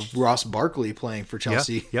kid of Ross Barkley playing for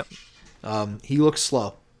Chelsea. Yep. He looks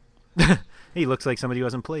slow. He looks like somebody who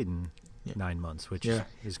hasn't played in 9 months, which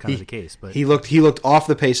is kind of the case. But he looked off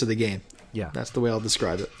the pace of the game. Yeah, that's the way I'll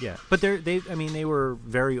describe it. Yeah, but they were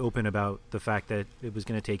very open about the fact that it was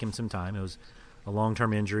going to take him some time. It was a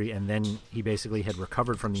long-term injury, and then he basically had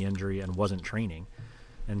recovered from the injury and wasn't training.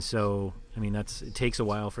 And so, I mean, it takes a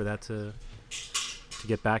while for that to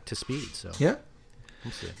get back to speed. So yeah,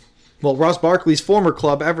 we'll see. Well, Ross Barkley's former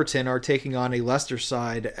club Everton are taking on a Leicester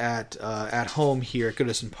side at home here at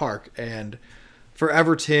Goodison Park, and for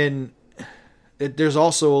Everton, there's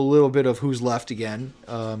also a little bit of who's left again.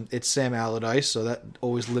 It's Sam Allardyce, so that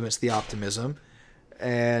always limits the optimism.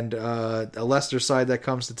 And a Leicester side that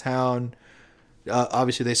comes to town,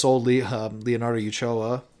 obviously they sold Leonardo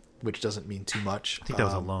Uchoa, which doesn't mean too much. I think that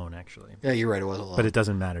was a loan, actually. Yeah, you're right, it was a loan. But it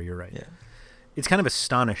doesn't matter, you're right. Yeah. It's kind of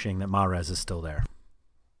astonishing that Mahrez is still there.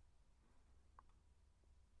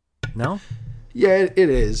 No? Yeah, it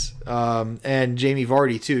is. And Jamie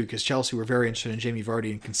Vardy, too, because Chelsea were very interested in Jamie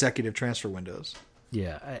Vardy in consecutive transfer windows.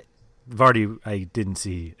 Yeah. Vardy, I didn't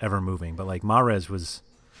see ever moving, but like Mahrez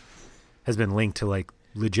has been linked to like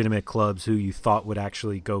legitimate clubs who you thought would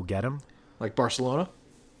actually go get him. Like Barcelona?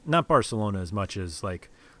 Not Barcelona as much as like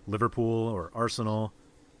Liverpool or Arsenal.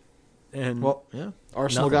 And well, yeah.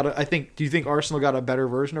 Arsenal nothing. do you think Arsenal got a better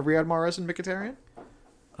version of Riyad Mahrez and Mkhitaryan?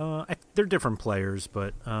 They're different players,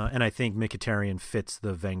 but and I think Mkhitaryan fits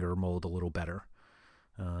the Wenger mold a little better.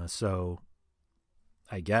 So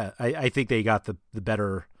I think they got the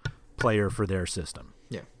better player for their system.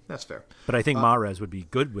 Yeah, that's fair. But I think Mahrez would be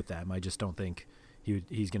good with them. I just don't think he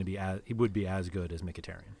would be as good as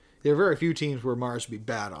Mkhitaryan. There are very few teams where Mahrez would be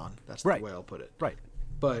bad on. That's the way I'll put it. Right.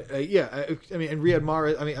 But and Riyad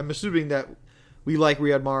Mahrez. I mean, I'm assuming that we like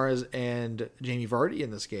Riyad Mahrez and Jamie Vardy in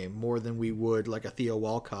this game more than we would like a Theo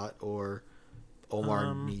Walcott or Omar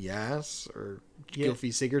Niasse or Gylfi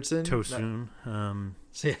Sigurdsson. Tosun.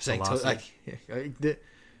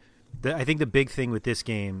 I think the big thing with this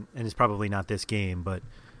game, and it's probably not this game, but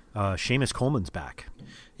Seamus Coleman's back.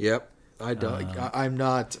 Yep. I'm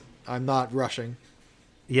not rushing.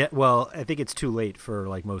 Yeah, well, I think it's too late for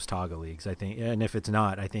like most Togga leagues. I think, and if it's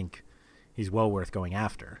not, I think he's well worth going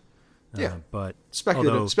after. Yeah, but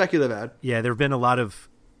speculative ad. Yeah, there have been a lot of.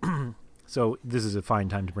 So this is a fine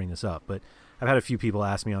time to bring this up, but I've had a few people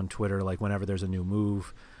ask me on Twitter, like whenever there's a new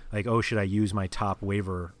move, like, oh, should I use my top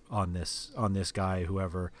waiver on this guy,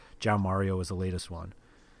 whoever? João Mario was the latest one,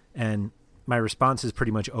 and my response has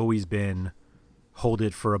pretty much always been, hold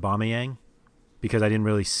it for Aubameyang, because I didn't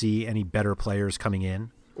really see any better players coming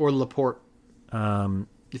in. Or Laporte,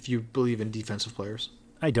 if you believe in defensive players.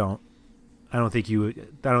 I don't think you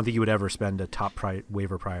would ever spend a top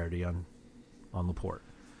waiver priority on Laporte.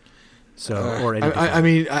 So or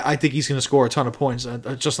any I think he's going to score a ton of points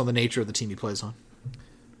just on the nature of the team he plays on.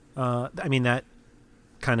 I mean, that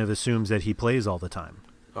kind of assumes that he plays all the time.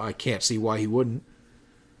 I can't see why he wouldn't.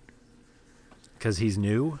 Because he's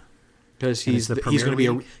new. Because he's going to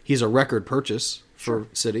be he's a record purchase for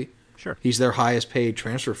City. Sure. He's their highest paid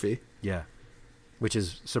transfer fee. Yeah. Which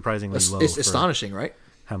is surprisingly low. It's astonishing, right?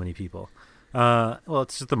 How many people? Well,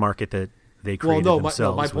 it's just the market that they created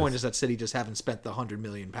themselves. My point is that City just haven't spent the £100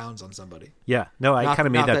 million on somebody. Yeah. No, I kind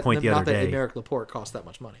of made that point the other day. Not that Aymeric Laporte cost that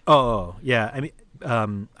much money. Oh, yeah. I mean,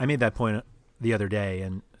 I made that point the other day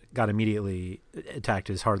and got immediately attacked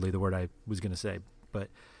is hardly the word I was going to say, but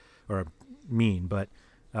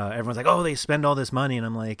everyone's like, oh, they spend all this money. And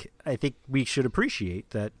I'm like, I think we should appreciate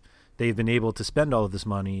that they've been able to spend all of this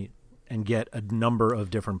money and get a number of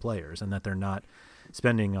different players, and that they're not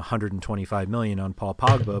spending $125 million on Paul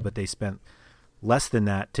Pogba, but they spent less than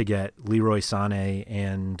that to get Leroy Sané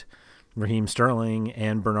and Raheem Sterling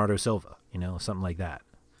and Bernardo Silva, something like that.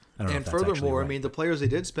 I don't know if that's furthermore, right. I mean, the players they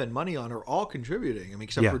did spend money on are all contributing. I mean,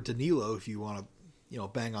 except for Danilo, if you want to,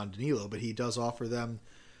 bang on Danilo, but he does offer them.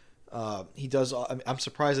 I'm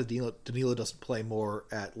surprised that Danilo doesn't play more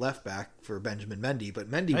at left back for Benjamin Mendy, but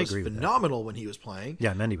Mendy was phenomenal when he was playing.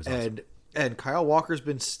 Yeah, Mendy was awesome. And Kyle Walker's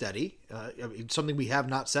been steady. Something we have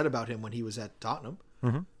not said about him when he was at Tottenham.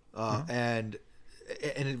 And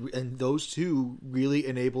those two really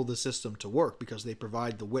enable the system to work because they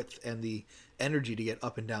provide the width and the energy to get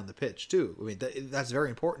up and down the pitch too. I mean, that's very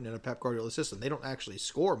important in a Pep Guardiola system. They don't actually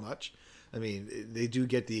score much. I mean, they do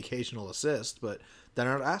get the occasional assist, but they're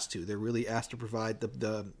not asked to. They're really asked to provide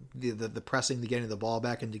the pressing, the getting the ball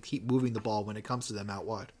back, and to keep moving the ball when it comes to them out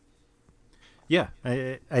wide. Yeah,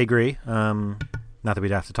 I agree. Not that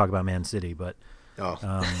we'd have to talk about Man City, but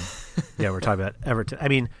yeah, we're talking about Everton. I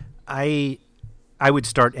mean, I would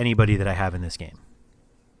start anybody that I have in this game.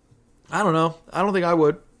 I don't know. I don't think I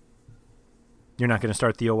would. You're not going to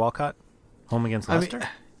start Theo Walcott home against Leicester?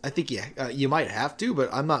 I think you might have to,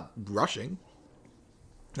 but I'm not rushing.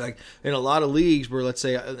 Like in a lot of leagues where, let's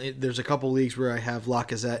say, there's a couple leagues where I have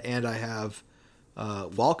Lacazette and I have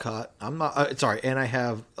Walcott. I'm not and I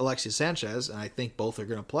have Alexis Sanchez, and I think both are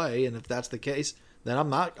going to play. And if that's the case, then I'm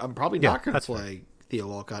probably not going to play Theo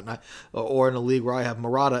Walcott. Or in a league where I have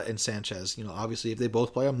Morata and Sanchez, obviously if they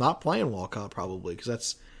both play, I'm not playing Walcott probably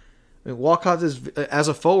because Walcott is, as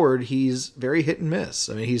a forward, he's very hit and miss.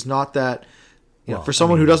 I mean, he's not that. For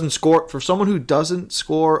someone who doesn't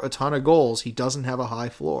score a ton of goals, he doesn't have a high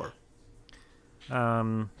floor.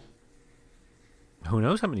 Who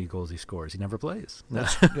knows how many goals he scores? He never plays. Would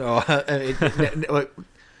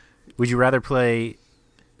you rather play?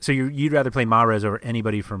 So you'd rather play Mahrez over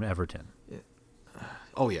anybody from Everton?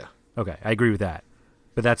 Oh yeah. Okay, I agree with that,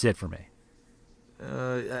 but that's it for me.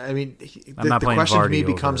 I mean, the question Vardy to me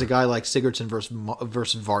becomes a guy like Sigurdsson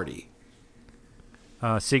versus Vardy.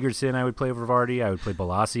 Sigurdsson, I would play over Vardy. I would play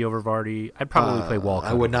Bolasie over Vardy. I'd probably play Walcott.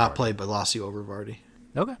 I would not play Bolasie over Vardy.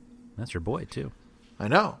 Okay, that's your boy too. I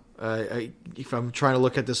know. If I'm trying to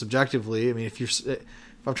look at this objectively, I mean, if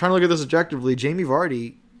I'm trying to look at this objectively, Jamie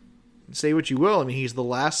Vardy, say what you will, I mean, he's the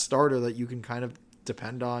last starter that you can kind of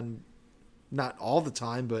depend on, not all the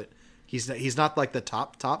time, but he's not like the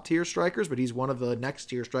top tier strikers, but he's one of the next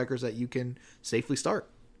tier strikers that you can safely start,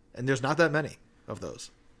 and there's not that many of those.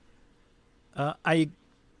 I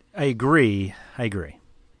agree.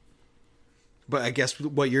 But I guess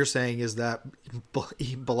what you're saying is that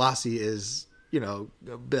Bolasie is,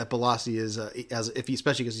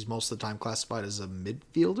 especially because he's most of the time classified as a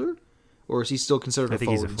midfielder, or is he still considered a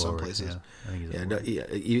forward in some places? Yeah.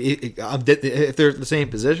 If they're the same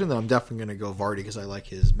position, then I'm definitely going to go Vardy because I like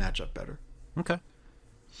his matchup better. Okay.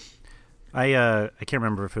 I can't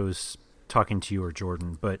remember if it was talking to you or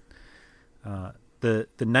Jordan, but the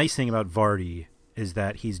nice thing about Vardy is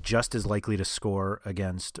that he's just as likely to score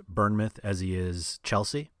against Bournemouth as he is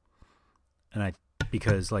Chelsea. And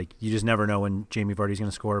because you just never know when Jamie Vardy's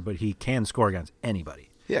going to score, but he can score against anybody.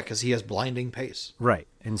 Yeah, because he has blinding pace. Right.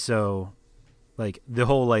 And so the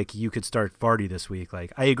whole you could start Vardy this week, I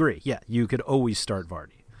agree. Yeah, you could always start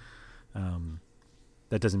Vardy.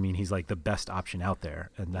 That doesn't mean he's the best option out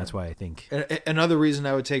there, and that's why I think another reason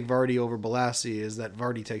I would take Vardy over Bolasie is that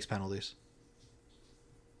Vardy takes penalties.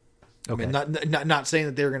 Okay. I mean, not saying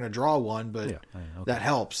that they're going to draw one, but that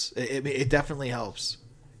helps. It definitely helps.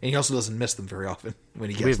 And he also doesn't miss them very often when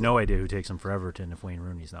he gets them. We have no idea who takes them for Everton if Wayne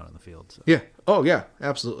Rooney's not on the field. So. Yeah. Oh, yeah,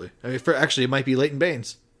 absolutely. I mean, actually, it might be Leighton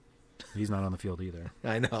Baines. He's not on the field either.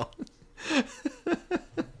 I know.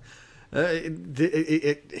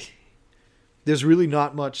 There's really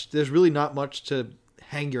not much to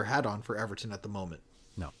hang your hat on for Everton at the moment.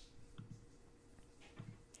 No.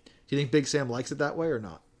 Do you think Big Sam likes it that way or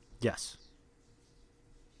not? Yes.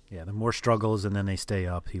 Yeah, the more struggles and then they stay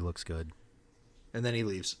up, he looks good. And then he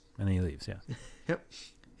leaves. Yeah. Yep.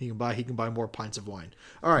 He can buy more pints of wine.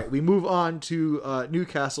 All right, we move on to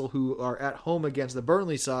Newcastle, who are at home against the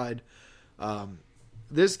Burnley side.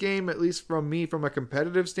 This game, at least from a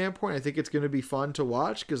competitive standpoint, I think it's going to be fun to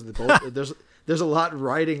watch because there's a lot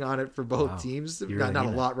riding on it for both teams. Not a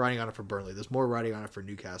lot riding on it for Burnley. There's more riding on it for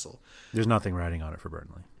Newcastle. There's nothing riding on it for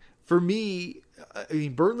Burnley. For me, I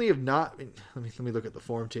mean, Burnley have not. Let me look at the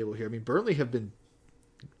form table here. I mean, Burnley have been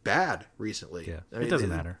bad recently. Yeah, I mean, it doesn't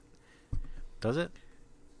matter. Does it?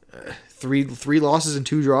 3 losses and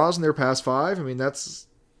 2 draws in their past 5. I mean, that's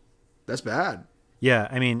bad. Yeah,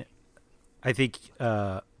 I mean, I think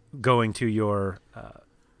going to your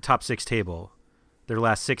top 6 table, their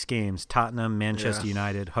last 6 games: Tottenham, Manchester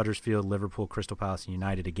United, Huddersfield, Liverpool, Crystal Palace, and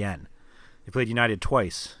United again. They played United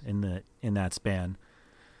twice in that span.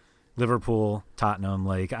 Liverpool, Tottenham,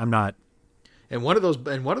 like I'm not. And one of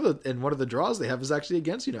the draws they have is actually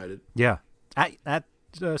against United. Yeah, at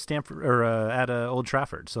Stamford or at Old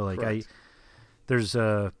Trafford. So like Correct.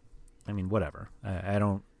 I mean, whatever.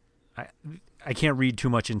 I can't read too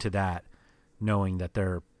much into that, knowing that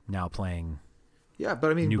they're now playing. Yeah,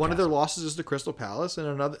 but I mean, Newcastle. One of their losses is to Crystal Palace,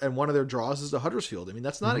 and one of their draws is to Huddersfield. I mean,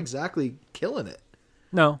 that's not exactly killing it.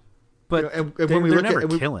 No, but when we look never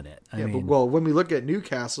killing it. I mean, when we look at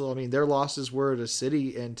Newcastle, I mean, their losses were to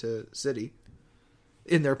City and to City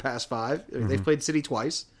in their past 5. I mean, they've played City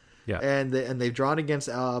twice. Yeah, and they've drawn against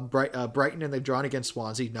Brighton and they've drawn against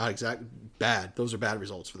Swansea. Not exact bad; those are bad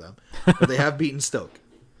results for them. But they have beaten Stoke,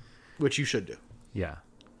 which you should do. Yeah,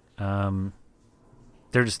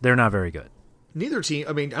 they're not very good. Neither team.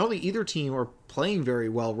 I mean, I don't think either team are playing very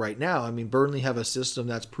well right now. I mean, Burnley have a system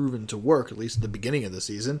that's proven to work, at least at the beginning of the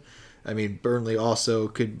season. I mean, Burnley also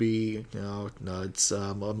could be, it's.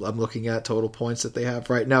 I'm looking at total points that they have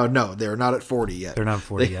right now. No, they're not at 40 yet. They're not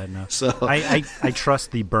 40 yet. No. So I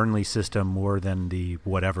trust the Burnley system more than the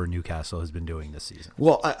whatever Newcastle has been doing this season.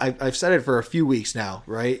 Well, I've said it for a few weeks now,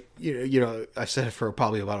 right? You know, I've said it for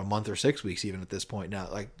probably about a month or 6 weeks, even at this point now.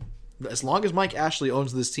 Like, as long as Mike Ashley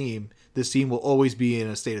owns this team will always be in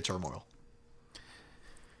a state of turmoil.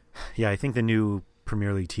 Yeah, I think the new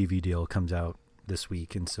Premier League TV deal comes out this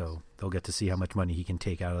week, and so they'll get to see how much money he can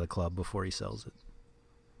take out of the club before he sells it.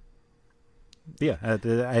 But yeah,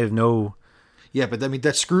 I have no. Yeah, but I mean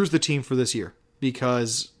that screws the team for this year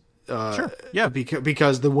because sure, yeah,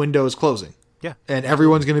 because the window is closing. Yeah, and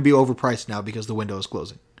everyone's going to be overpriced now because the window is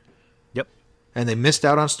closing. Yep, and they missed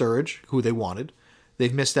out on Sturridge, who they wanted.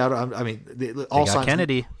 They've missed out on. I mean, they got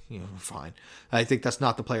Kennedy. Fine. I think that's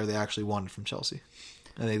not the player they actually wanted from Chelsea.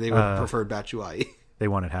 I think they would have preferred Batshuayi. They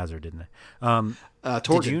wanted Hazard, didn't they?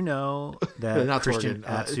 Did you know that Christian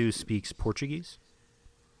Atsu speaks Portuguese?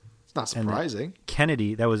 It's not surprising.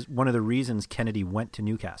 Kennedy, that was one of the reasons Kennedy went to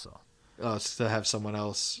Newcastle. To have someone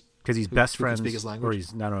else. Because he's best friends, speak his language.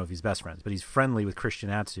 I don't know if he's best friends, but he's friendly with Christian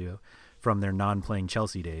Atsu from their non-playing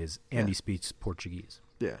Chelsea days, and he speaks Portuguese.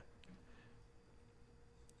 Yeah.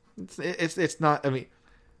 It's not. I mean,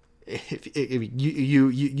 if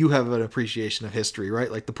you have an appreciation of history,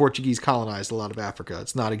 right? Like the Portuguese colonized a lot of Africa.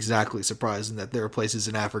 It's not exactly surprising that there are places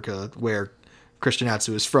in Africa where Christian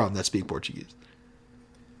Atsu is from that speak Portuguese.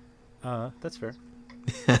 That's fair.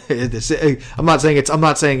 I'm not saying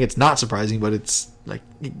it's not surprising, but it's like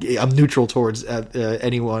I'm neutral towards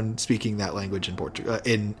anyone speaking that language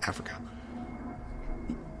in Africa.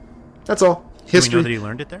 That's all. History. Do we know that he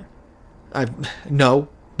learned it there? No.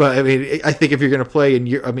 But I mean, I think if you're going to play in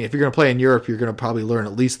Europe, you're going to probably learn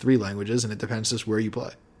at least 3 languages, and it depends just where you play.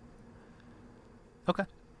 Okay,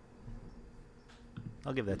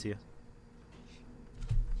 I'll give that to you.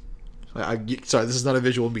 Sorry, this is not a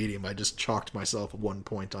visual medium. I just chalked myself at one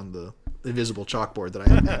point on the invisible chalkboard that I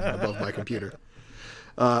have above my computer.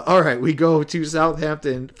 All right, we go to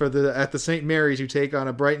Southampton at the St. Mary's, who take on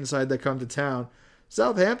a Brighton side that come to town.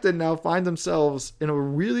 Southampton now find themselves in a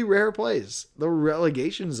really rare place, the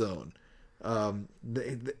relegation zone.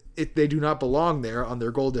 They do not belong there on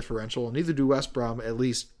their goal differential, and neither do West Brom, at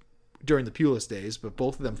least during the Pulis days, but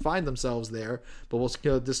both of them find themselves there. But we'll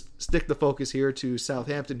just stick the focus here to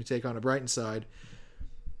Southampton, who take on a Brighton side.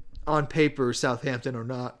 On paper, Southampton are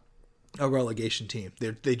not a relegation team.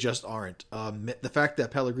 They just aren't. The fact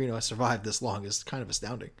that Pellegrino has survived this long is kind of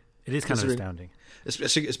astounding. It is kind of astounding.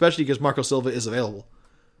 Especially because Marco Silva is available.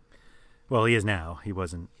 Well, he is now. He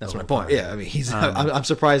wasn't. That's my point. Yeah, I mean, I'm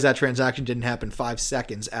surprised that transaction didn't happen 5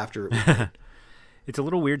 seconds after it was made. It's a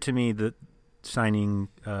little weird to me that signing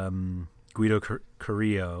Guido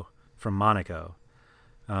Carrillo from Monaco,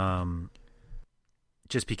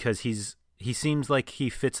 just because he seems like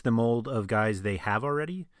he fits the mold of guys they have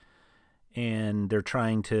already, and they're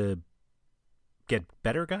trying to get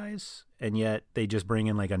better guys, and yet they just bring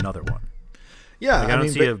in like another one. Yeah, Like,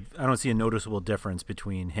 I don't see a noticeable difference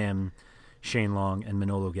between him, Shane Long, and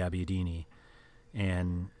Manolo Gabbiadini.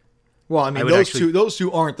 And well, I mean, those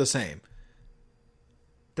two aren't the same.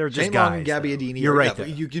 They're just Shane guys. Long and Gabbiadini. You're right. But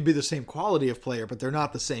you could be the same quality of player, but they're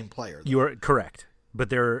not the same player. Though. You are correct, but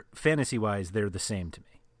they're fantasy-wise, they're the same to me.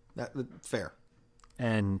 Fair.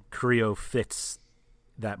 And Carrillo fits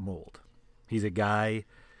that mold. He's a guy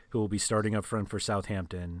who will be starting up front for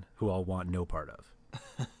Southampton, who I'll want no part of.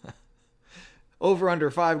 Over under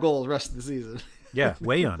 5 goals rest of the season. Yeah,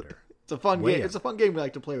 way under. It's a fun Way game. under. It's a fun game we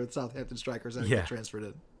like to play with Southampton strikers that get transferred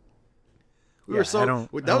in. That was I a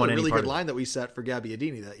don't really part good of line that we set for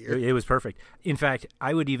Gabbiadini that year. It was perfect. In fact,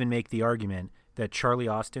 I would even make the argument that Charlie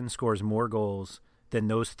Austin scores more goals than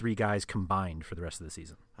those 3 guys combined for the rest of the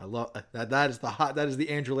season. I love that. That is the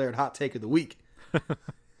Andrew Laird hot take of the week.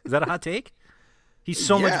 Is that a hot take? He's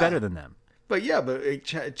so much better than them. But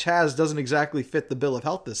Chaz doesn't exactly fit the bill of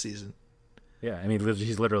health this season. Yeah, I mean,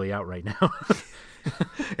 he's literally out right now.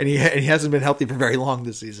 and he hasn't been healthy for very long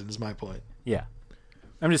this season, is my point. Yeah.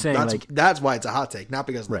 I'm just saying, that's why it's a hot take, not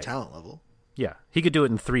because of the talent level. Yeah, he could do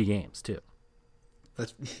it in 3 games, too.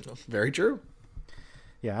 That's very true.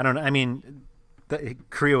 Yeah, I don't know. I mean,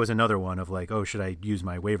 Carrillo is another one of like, oh, should I use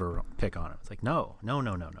my waiver pick on him? It's like, no.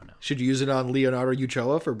 Should you use it on Leonardo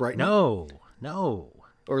Uchoa for Brighton? No.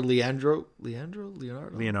 Or Leonardo?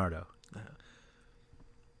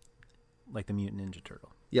 Like the Mutant Ninja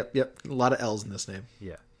Turtle. Yep. A lot of L's in this name.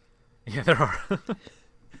 Yeah, there are.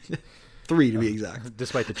 3 to be exact.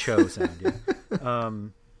 Despite the Cho sound,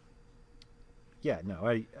 yeah.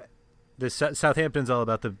 Southampton's all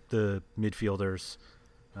about the midfielders.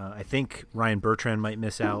 I think Ryan Bertrand might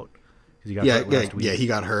miss out because he got hurt last week. Yeah, he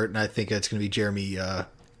got hurt, and I think it's going to be Jeremy PA.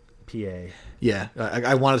 Yeah,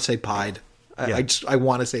 I want to say Pied. I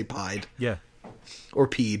want to say Pied. Yeah, or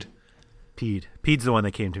Peed. Peed's the one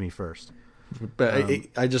that came to me first. But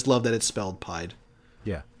I just love that it's spelled Pied.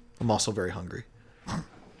 Yeah, I'm also very hungry.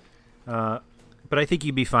 But I think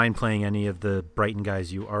you'd be fine playing any of the Brighton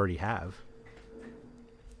guys you already have.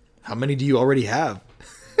 How many do you already have?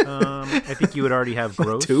 I think you would already have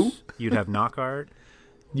Gross. 2? You'd have Knockaert.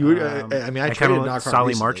 You would. I traded Knockaert.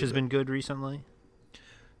 Solly March has been good recently.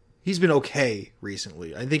 He's been okay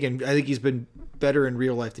recently. I think he's been better in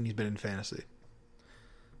real life than he's been in fantasy.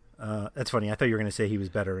 That's funny. I thought you were going to say he was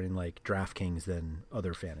better in like DraftKings than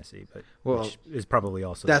other fantasy, but which is probably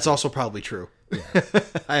also also probably true. Yeah.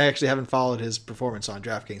 I actually haven't followed his performance on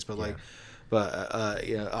DraftKings, but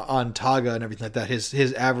on Taga and everything like that,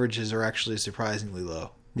 his averages are actually surprisingly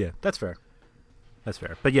low. Yeah, that's fair.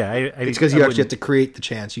 But yeah, it's because you actually have to create the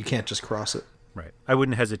chance. You can't just cross it. Right. I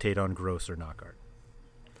wouldn't hesitate on Gross or Knockaert.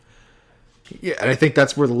 Yeah, and I think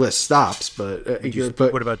that's where the list stops. But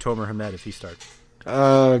what about Tomer Hamed if he starts?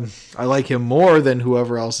 I like him more than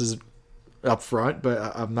whoever else is up front, but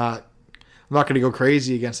I'm not going to go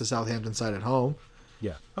crazy against the Southampton side at home.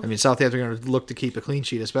 Yeah. I mean, Southampton are going to look to keep a clean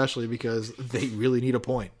sheet, especially because they really need a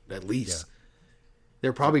point at least. Yeah.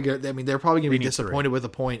 They're probably going to be disappointed with a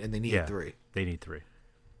point, and they need 3. They need 3.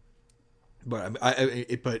 But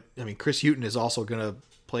I mean, Chris Hughton is also going to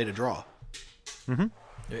play to draw. Mm-hmm.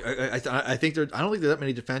 I think I don't think there are that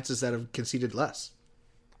many defenses that have conceded less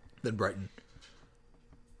than Brighton.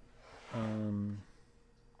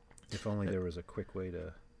 If only there was a quick way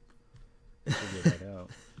to figure that out.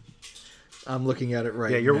 I'm looking at it right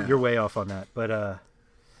now. Yeah, you're way off on that, but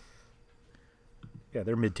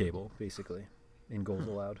they're mid-table basically in goals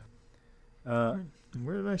allowed.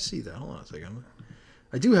 Where did I see that? Hold on a second.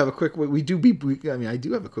 I do have a quick way. I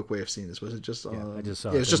do have a quick way of seeing this. Was it just? I just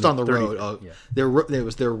saw it was just on the road. It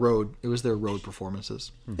was their road. It was their road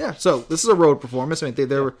performances. Yeah. So this is a road performance. I mean,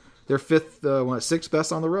 they're 5th, 6th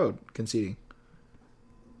best on the road conceding.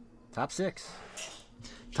 Top 6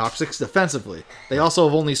 defensively. They also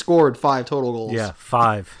have only scored 5 total goals. Yeah,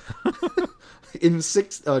 5 in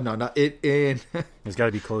 6. Oh no, not it. In it's got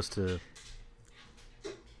to be close to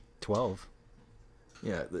 12.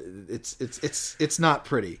 Yeah, it's not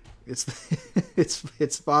pretty. It's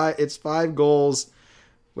 5 goals.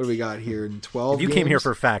 What do we got here in 12? If you games? Came here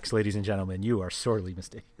for facts, ladies and gentlemen, you are sorely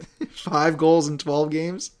mistaken. 5 goals in 12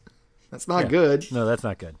 games. That's not good. No, that's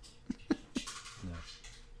not good.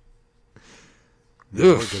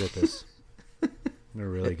 No. We're good at this. We're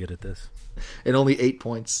really good at this. And only 8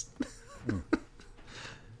 points.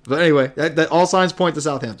 But anyway, that all signs point to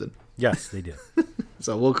Southampton. Yes, they do.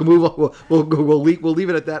 So we'll move on. We'll leave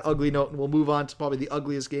it at that ugly note, and we'll move on to probably the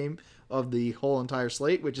ugliest game of the whole entire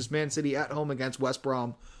slate, which is Man City at home against West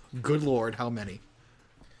Brom. Good Lord, how many?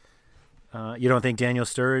 You don't think Daniel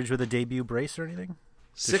Sturridge with a debut brace or anything?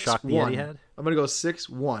 6-1. I'm going to go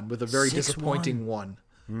 6-1 with a very disappointing 1.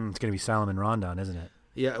 It's going to be Salomon Rondon, isn't it?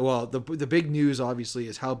 Yeah, well, the big news obviously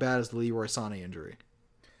is how bad is the Leroy Sané injury?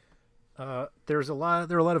 There are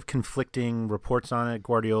a lot of conflicting reports on it.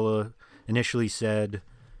 Guardiola initially said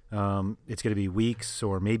it's going to be weeks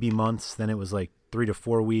or maybe months. Then it was like 3 to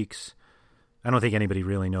 4 weeks. I don't think anybody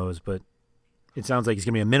really knows, but it sounds like it's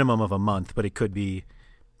going to be a minimum of a month, but it could be,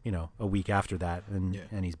 a week after that,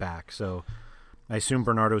 and he's back. So I assume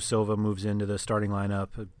Bernardo Silva moves into the starting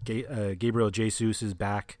lineup. Gabriel Jesus is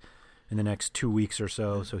back in the next 2 weeks or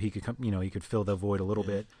so, so he could come, he could fill the void a little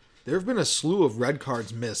bit. There have been a slew of red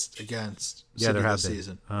cards missed against City there have this been.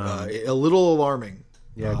 season. A little alarming.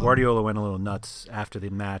 Yeah, Guardiola went a little nuts after the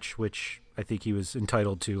match, which I think he was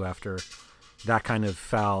entitled to after that kind of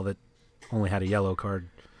foul that only had a yellow card.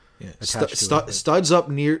 Yeah. Studs up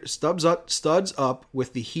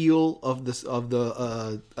with the heel of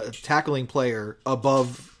the tackling player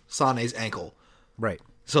above Sané's ankle. Right.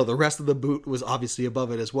 So the rest of the boot was obviously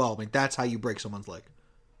above it as well. I mean, that's how you break someone's leg.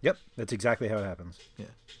 Yep, that's exactly how it happens. Yeah.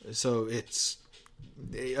 So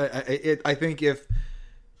I think if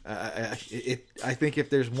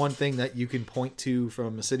there's one thing that you can point to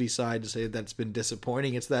from a City side to say that's been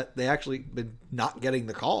disappointing, it's that they actually been not getting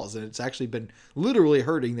the calls, and it's actually been literally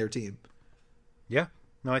hurting their team. Yeah.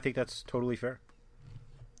 No, I think that's totally fair.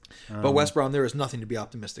 But West Brom, there is nothing to be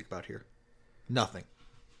optimistic about here. Nothing.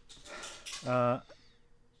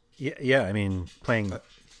 Yeah. I mean,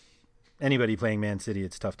 anybody playing Man City,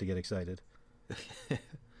 it's tough to get excited.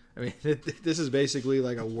 I mean, this is basically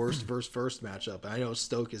like a worst versus first matchup. I know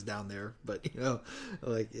Stoke is down there, but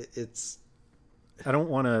it's. I don't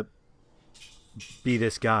want to be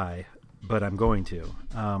this guy, but I'm going to.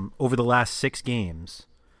 Over the last 6 games,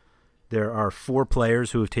 there are 4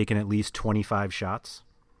 players who have taken at least 25 shots.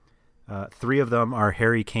 3 of them are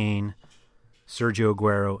Harry Kane, Sergio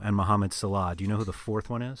Aguero, and Mohamed Salah. Do you know who the 4th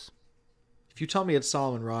one is? If you tell me it's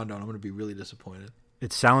Salomon Rondon, I'm going to be really disappointed.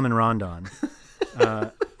 It's Salomon Rondon.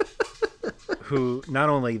 Who, not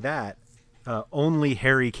only that, only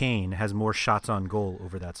Harry Kane has more shots on goal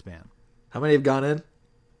over that span. How many have gone in?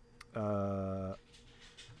 Oh,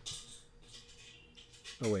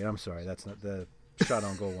 wait, I'm sorry. That's not the shot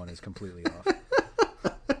on goal one is completely off.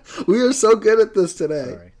 We are so good at this today.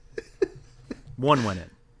 Sorry. 1 went in.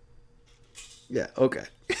 Yeah, okay.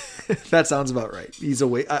 That sounds about right. He's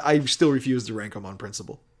away. I still refuse to rank him on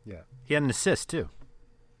principle. Yeah. He had an assist, too.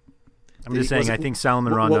 I'm just saying, I think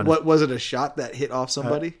Salomon Rondon... What was it, a shot that hit off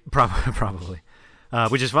somebody? Probably.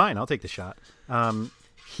 Which is fine. I'll take the shot.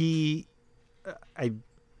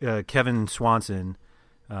 Kevin Swanson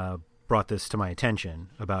brought this to my attention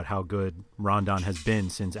about how good Rondon has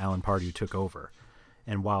been since Alan Pardew took over.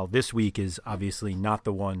 And while this week is obviously not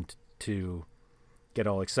the one to get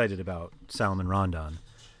all excited about Salomon Rondon,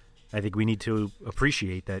 I think we need to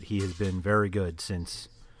appreciate that he has been very good since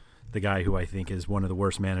the guy who I think is one of the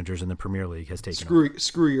worst managers in the Premier League has taken over.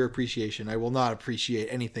 Screw your appreciation. I will not appreciate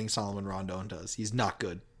anything Salomon Rondon does. He's not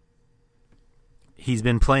good. He's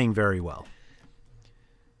been playing very well.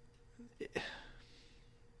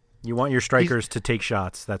 You want your strikers to take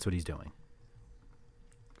shots. That's what he's doing.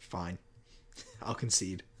 Fine. I'll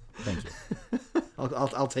concede. Thank you.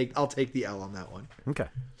 I'll take the L on that one. Okay.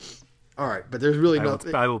 All right, but there's really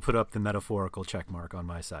nothing. I will put up the metaphorical check mark on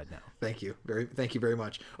my side now. Thank you very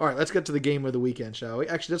much. All right, let's get to the game of the weekend, shall we?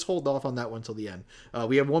 Actually, let's hold off on that one till the end.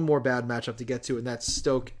 We have one more bad matchup to get to, and that's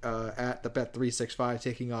Stoke at the Bet365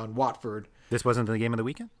 taking on Watford. This wasn't the game of the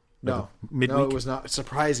weekend? No, midweek? No, it was not.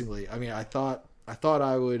 Surprisingly, I mean, I thought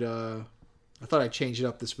I would. I thought I'd change it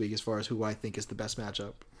up this week as far as who I think is the best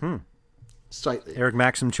matchup. Slightly. Eric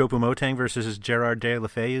Maxim Choupo-Moting versus Gerard De La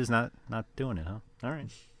Feu is not doing it, huh? All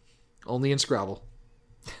right. Only in Scrabble.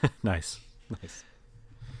 Nice.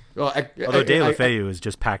 Well, although De La Feu is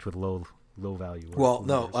just packed with low value. Well,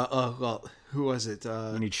 no. Who was it?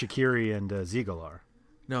 You need Shaqiri and Ziegler.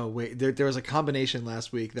 No, wait. There was a combination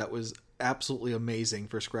last week that was absolutely amazing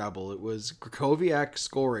for Scrabble. It was Krakowiak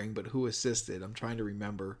scoring, but who assisted? I'm trying to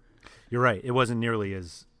remember. You're right. It wasn't nearly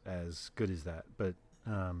as good as that, but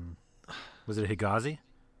was it Higazi?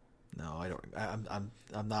 No, I don't.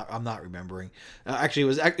 I'm not remembering. Actually,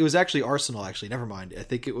 it was actually Arsenal. Actually, never mind. I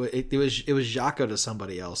think it was Xhaka to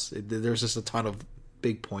somebody else. There's just a ton of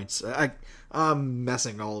big points. I'm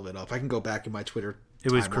messing all of it up. I can go back in my Twitter.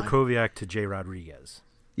 It was timeline. Krakowiak to J. Rodriguez.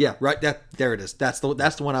 Yeah, right. There it is. That's the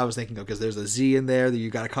one I was thinking of because there's a Z in there. You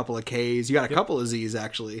got a couple of Ks. You got a couple of Zs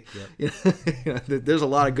actually. Yep. There's a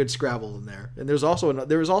lot of good Scrabble in there, and there was also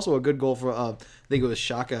a good goal for. I think it was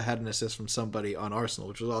Xhaka had an assist from somebody on Arsenal,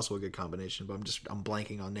 which was also a good combination. But I'm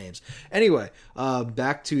blanking on names. Anyway,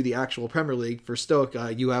 back to the actual Premier League for Stoke.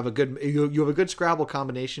 You have a good Scrabble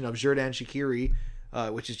combination of Xherdan Shaqiri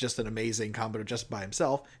which is just an amazing combo just by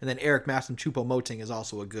himself. And then Eric Maxim Choupo-Moting is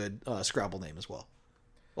also a good Scrabble name as well,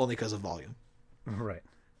 only because of volume. Right.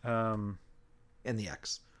 And the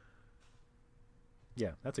X.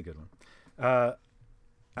 Yeah, that's a good one.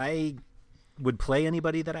 I would play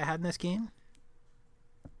anybody that I had in this game.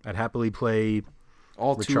 I'd happily play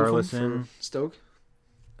all two of them for Stoke.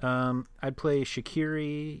 I'd play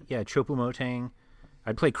Shaqiri. Yeah, Choupo-Moting.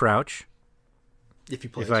 I'd play Crouch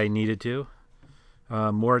if I needed to.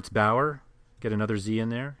 Moritz Bauer, get another Z in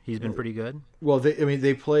there. He's been pretty good. Well,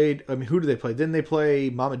 they played. I mean, who did they play? Didn't they play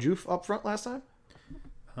Mama Juf up front last time?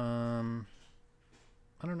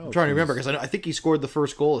 I don't know. I'm trying to remember because I think he scored the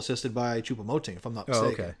first goal assisted by Choupo-Moting, if I'm not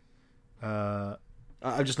mistaken. Oh, okay.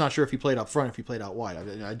 I'm just not sure if he played up front, if he played out wide.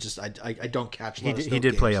 I don't catch. He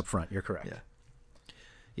did play up front. You're correct.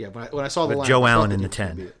 Yeah. But when I saw the line, Joe Allen in the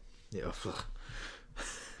 10. Yeah.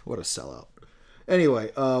 What a sellout.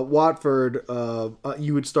 Anyway, Watford.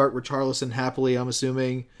 You would start Richarlison happily. I'm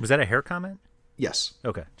assuming. Was that a hair comment? Yes.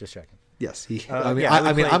 Okay, just checking. Yes, I'm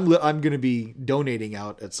going to be donating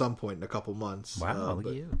out at some point in a couple months. Wow, look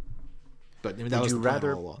at you! But that was the plan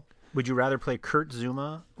all along. Would you rather play Kurt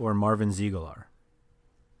Zuma or Marvin Ziegelaar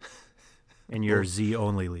in your Z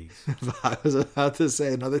only leagues? I was about to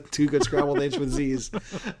say another two good Scrabble names with Z's.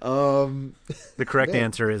 The correct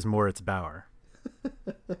answer is Moritz Bauer.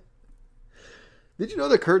 Did you know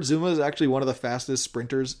that Kurt Zuma is actually one of the fastest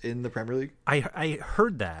sprinters in the Premier League? I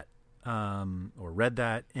heard that. Or read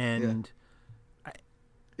that, and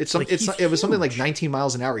it was something like 19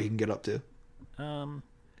 miles an hour he can get up to.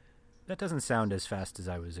 That doesn't sound as fast as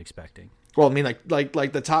I was expecting. Well, I mean,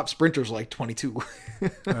 like the top sprinter's like 22.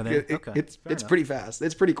 Are they? Okay. It's pretty fast.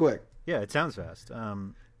 It's pretty quick. Yeah, it sounds fast.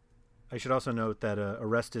 I should also note that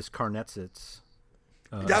Orestes Karnetsits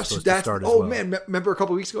that's to start as well. Man, remember a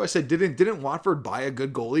couple weeks ago I said didn't Watford buy a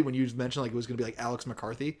good goalie when you mentioned like it was going to be like Alex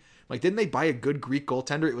McCarthy? Like, didn't they buy a good Greek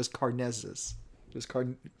goaltender? It was Karnezis. That's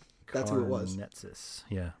who it was. Karnezis.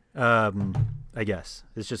 Yeah. I guess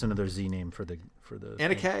it's just another Z name for the.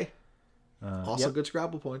 And a K. Also good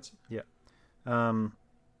Scrabble points. Yeah.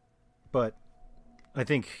 But I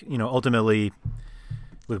think ultimately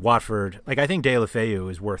with Watford, like I think De La Feu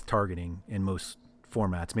is worth targeting in most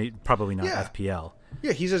formats. Maybe probably not FPL.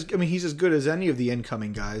 Yeah, he's as good as any of the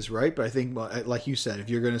incoming guys, right? But I think, like you said, if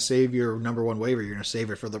you're going to save your number one waiver, you're going to save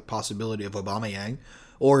it for the possibility of Aubameyang,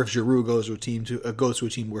 or if Giroud goes to a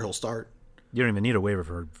team where he'll start. You don't even need a waiver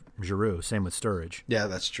for Giroud. Same with Sturridge. Yeah,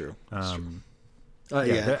 that's true.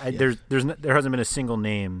 There hasn't been a single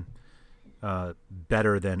name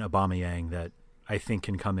better than Aubameyang that I think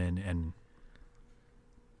can come in and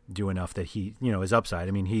do enough that he, his upside.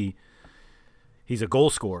 I mean, he's a goal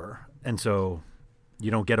scorer, and so you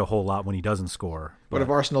don't get a whole lot when he doesn't score. What if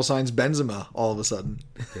Arsenal signs Benzema all of a sudden?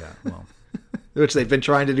 Yeah, well, which they've been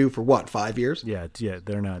trying to do for 5 years? Yeah,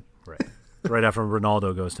 they're not right. Right after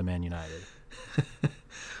Ronaldo goes to Man United.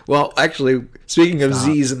 Well, actually, speaking of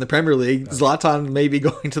Z's in the Premier League, Zlatan may be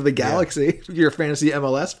going to the Galaxy. For your fantasy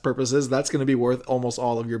MLS purposes, that's going to be worth almost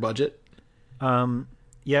all of your budget. I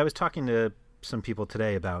was talking to some people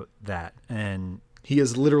today about that, and he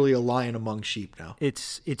is literally a lion among sheep now.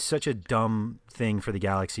 It's such a dumb thing for the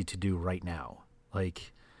Galaxy to do right now.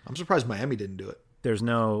 Like, I'm surprised Miami didn't do it.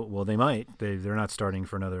 Well, they might. They're not starting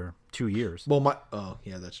for another 2 years. Well,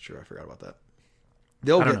 that's true. I forgot about that.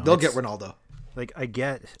 They'll get Ronaldo. Like, I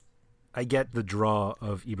get the draw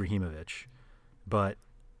of Ibrahimovic, but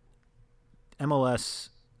MLS,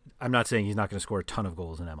 I'm not saying he's not going to score a ton of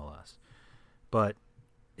goals in MLS, but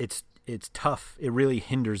it's tough. It really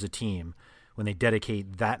hinders a team when they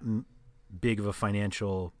dedicate that big of a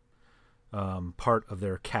financial part of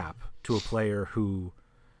their cap to a player who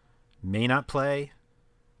may not play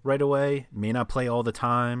right away, may not play all the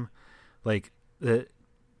time. Like,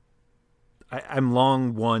 I'm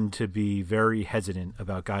long one to be very hesitant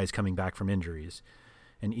about guys coming back from injuries.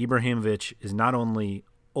 And Ibrahimovic is not only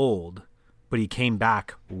old, but he came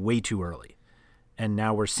back way too early. And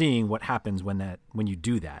now we're seeing what happens when you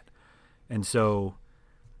do that. And so,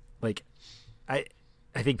 like, I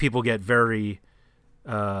think people get very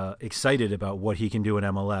excited about what he can do in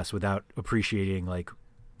MLS without appreciating like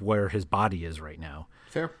where his body is right now.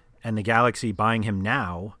 Fair. And the Galaxy buying him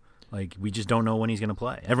now, like, we just don't know when he's going to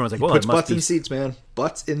play. Everyone's like, he well, puts it must butts in seats, man.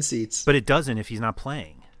 Butts in seats. But it doesn't if he's not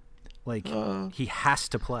playing. Like, he has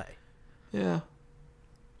to play. Yeah.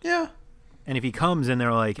 Yeah. And if he comes and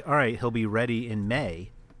they're like, all right, he'll be ready in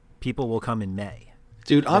May, people will come in May.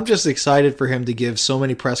 Dude, I'm just excited for him to give so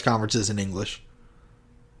many press conferences in English.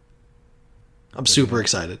 I'm super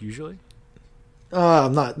excited. Usually?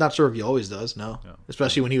 I'm not sure if he always does, no.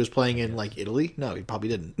 Especially when he was playing in, like, Italy. No, he probably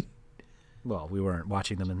didn't. Well, we weren't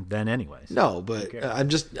watching them then anyways. No, but I'm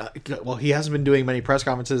just he hasn't been doing many press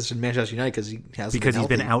conferences in Manchester United because he's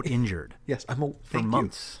been out injured. Yes, for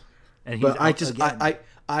months. And he's but I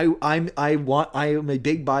am a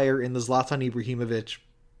big buyer in the Zlatan Ibrahimovic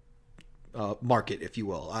market, if you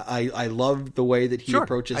will. I love the way that he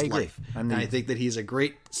approaches life, and I think that he's a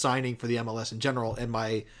great signing for the MLS in general. And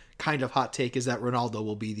my kind of hot take is that Ronaldo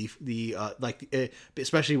will be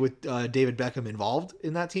especially with David Beckham involved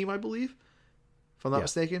in that team, I believe. If I'm not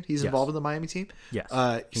mistaken, he's involved in the Miami team. Yes.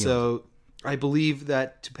 So I believe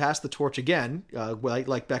that to pass the torch again,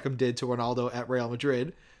 like Beckham did to Ronaldo at Real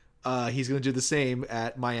Madrid, he's going to do the same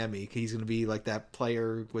at Miami. He's going to be like that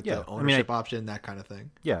player with the ownership option, that kind of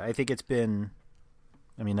thing. Yeah, I think it's been.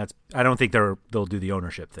 I mean, I don't think they'll do the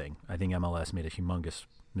ownership thing. I think MLS made a humongous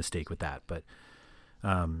mistake with that. But,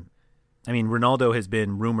 I mean, Ronaldo has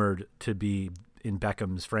been rumored to be in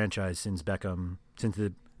Beckham's franchise since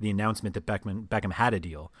the announcement that Beckham had a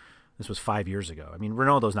deal. This was 5 years ago. I mean,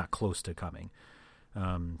 Ronaldo's not close to coming.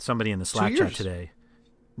 Somebody in the Slack chat today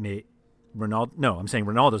I'm saying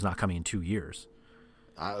Ronaldo's not coming in 2 years.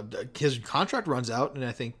 His contract runs out in,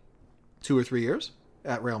 I think, 2 or 3 years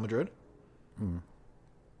at Real Madrid.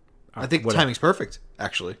 I think timing's perfect,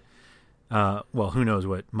 actually. Well, who knows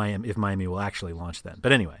if Miami will actually launch then.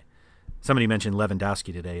 But anyway, somebody mentioned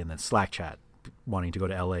Lewandowski today in the Slack chat, wanting to go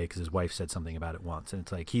to LA because his wife said something about it once, and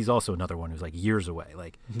it's like he's also another one who's like years away.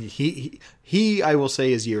 Like he I will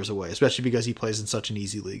say is years away, especially because he plays in such an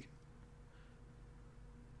easy league.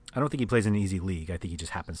 I don't think he plays in an easy league. I think he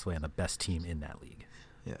just happens to play on the best team in that league.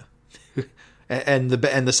 Yeah, and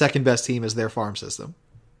the second best team is their farm system.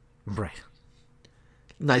 Right.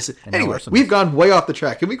 Nice. And anyway, we've gone way off the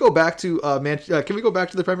track. Can we go back to Can we go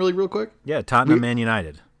back to the Premier League real quick? Yeah, Tottenham Man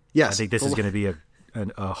United. Yes, I think this is going to be a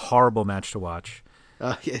horrible match to watch.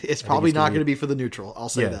 It's probably not going to be for the neutral. I'll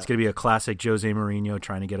say that. It's going to be a classic Jose Mourinho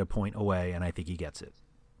trying to get a point away, and I think he gets it.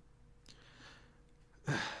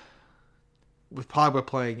 With Pogba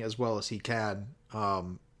playing as well as he can,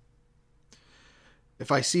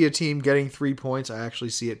 if I see a team getting 3 points, I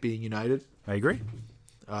actually see it being United. I agree.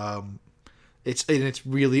 It's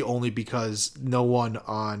really only because no one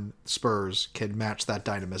on Spurs can match that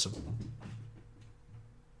dynamism.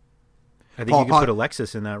 I think you can put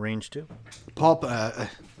Alexis in that range too. Paul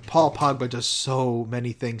Pogba does so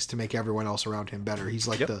many things to make everyone else around him better. He's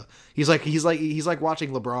like he's like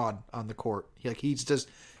watching LeBron on the court.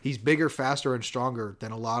 He's bigger, faster, and stronger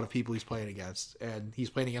than a lot of people he's playing against, and he's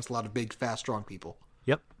playing against a lot of big, fast, strong people.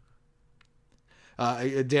 Yep.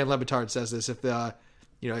 Dan Le Batard says this: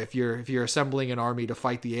 if you're assembling an army to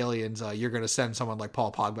fight the aliens, you're going to send someone like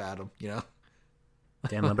Paul Pogba at them. You know.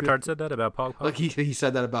 Dan Le Batard said that about Paul Pogba. Like he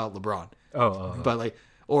said that about LeBron. Oh. But like,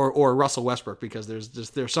 or Russell Westbrook, because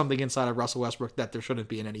there's something inside of Russell Westbrook that there shouldn't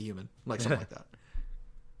be in any human, like something like that.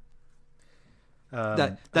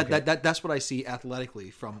 That's what I see athletically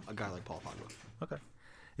from a guy like Paul Pogba. Okay.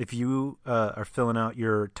 If you are filling out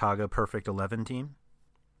your Taga Perfect 11 team,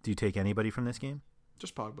 do you take anybody from this game?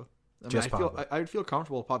 Just Pogba. I would feel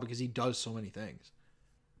comfortable with Pogba because he does so many things.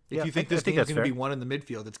 If you think this game is going to be one in the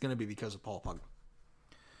midfield, it's going to be because of Paul Pogba.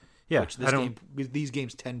 Yeah, these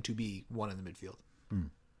games tend to be one in the midfield.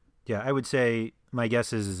 Yeah, I would say my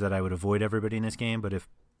guess is that I would avoid everybody in this game, but if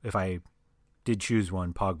I did choose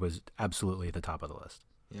one, Pogba's absolutely at the top of the list.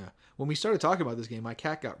 Yeah. When we started talking about this game, my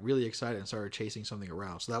cat got really excited and started chasing something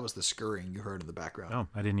around. So that was the scurrying you heard in the background. Oh,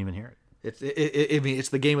 I didn't even hear it. It's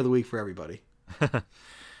the game of the week for everybody.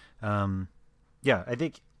 Yeah,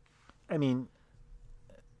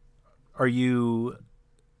 are you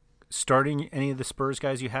starting any of the Spurs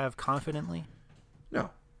guys you have confidently? No.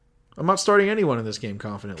 I'm not starting anyone in this game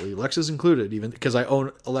confidently, Alexis included, even because I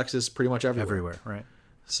own Alexis pretty much everywhere. Right.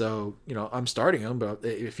 So, I'm starting him, but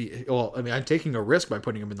I'm taking a risk by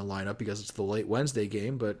putting him in the lineup because it's the late Wednesday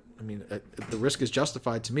game, but the risk is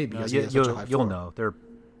justified to me because he has such a high floor. You'll know.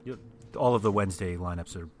 All of the Wednesday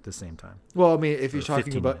lineups are the same time. Well, if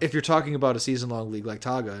you're talking about a season-long league like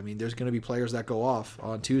Taga, there's going to be players that go off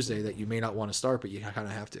on Tuesday that you may not want to start, but you kind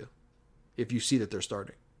of have to if you see that they're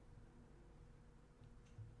starting.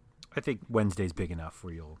 I think Wednesday's big enough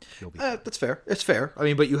where you'll be. That's fair. It's fair.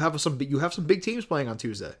 But you have some big teams playing on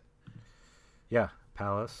Tuesday. Yeah,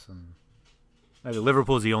 Palace and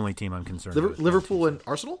Liverpool is the only team I'm concerned with. Liverpool and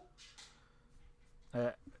Arsenal.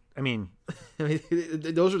 Those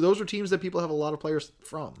are teams that people have a lot of players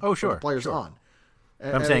from. Oh, sure, players on.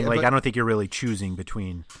 I'm saying I don't think you're really choosing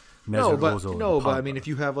between Mesut Ozil and Pogba. But if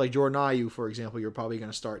you have like Jordan Ayew, for example, you're probably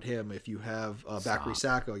going to start him. If you have Bakary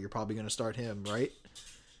Sacco, you're probably going to start him, right?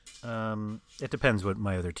 It depends what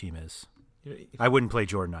my other team is. I wouldn't play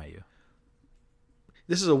Jordan Ayew.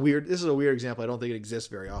 This is a weird example. I don't think it exists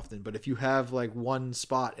very often, but if you have like one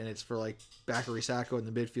spot and it's for like Bakary Sacco in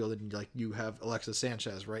the midfield, and like you have Alexis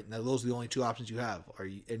Sanchez, right? Now those are the only two options you have.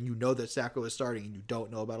 And you know that Sacco is starting, and you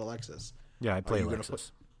don't know about Alexis. Yeah, I play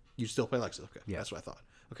Alexis. You still play Alexis? Okay, yeah, that's what I thought.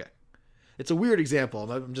 Okay, it's a weird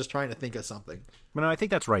example. I'm just trying to think of something. But no, I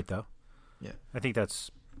think that's right though. Yeah, I think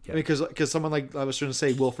that's. Yeah. I mean, because someone like I was trying to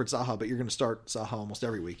say Wilfried Zaha, but you're going to start Zaha almost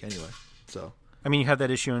every week anyway. So I mean, you have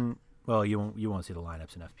that issue in. Well, you won't see the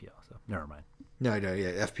lineups in FPL, so never mind. No,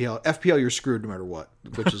 yeah, FPL, you're screwed no matter what,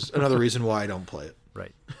 which is another reason why I don't play it.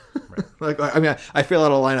 Right. Like, I mean, I fill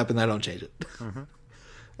out a lineup and I don't change it. Mm-hmm.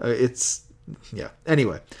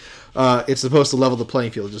 Anyway, it's supposed to level the playing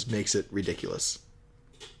field. It just makes it ridiculous.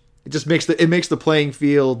 It just makes the playing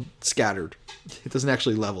field scattered. It doesn't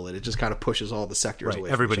actually level it. It just kind of pushes all the sectors away.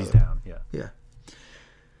 Everybody's from each other. down.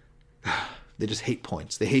 Yeah. They just hate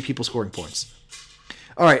points. They hate people scoring points.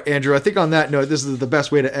 All right, Andrew, I think on that note, this is the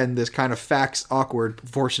best way to end this kind of facts awkward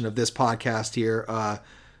portion of this podcast here.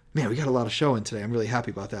 Man, we got a lot of showing today. I'm really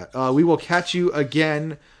happy about that. We will catch you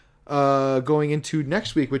again going into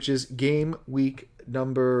next week, which is game week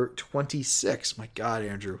number 26. My God,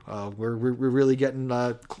 Andrew, we're really getting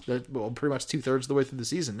pretty much 2/3 of the way through the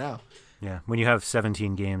season now. Yeah, when you have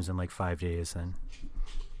 17 games in like 5 days, then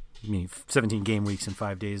 17 game weeks in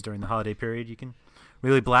 5 days during the holiday period, you can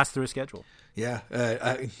really blast through a schedule. Yeah,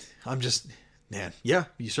 I'm just, man, yeah,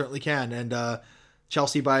 you certainly can. And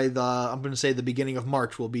Chelsea I'm going to say the beginning of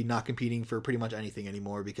March will be not competing for pretty much anything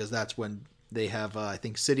anymore, because that's when they have, I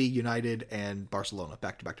think, City, United, and Barcelona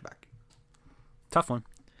back to back. Tough one.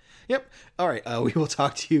 Yep. All right. We will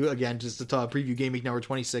talk to you again just to preview game week number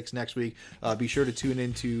 26 next week. Be sure to tune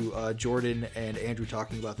into Jordan and Andrew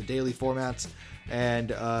talking about the daily formats.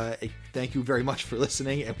 And thank you very much for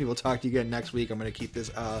listening. And we will talk to you again next week. I'm going to keep this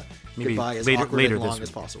goodbye as awkward and long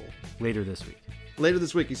as possible. Later this week. Later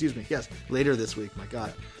this week. Excuse me. Yes. Later this week. My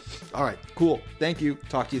God. All right. Cool. Thank you.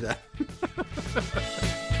 Talk to you then.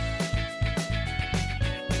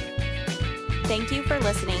 Thank you for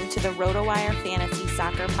listening to the RotoWire Fantasy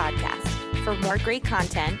Soccer Podcast. For more great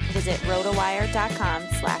content, visit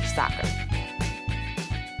rotowire.com/soccer.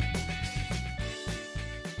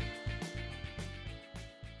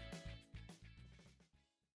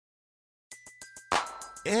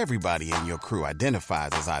 Everybody in your crew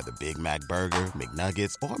identifies as either Big Mac Burger,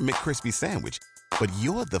 McNuggets, or McCrispy Sandwich. But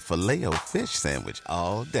you're the Filet-O-Fish Sandwich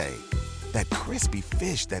all day. That crispy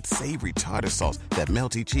fish, that savory tartar sauce, that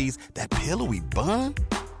melty cheese, that pillowy bun.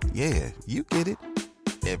 Yeah, you get it.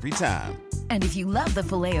 Every time. And if you love the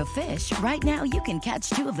Filet-O-Fish, right now you can catch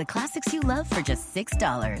 2 of the classics you love for just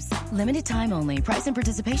 $6. Limited time only. Price and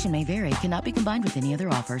participation may vary. Cannot be combined with any other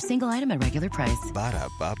offer. Single item at regular price.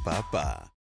 Ba-da-ba-ba-ba.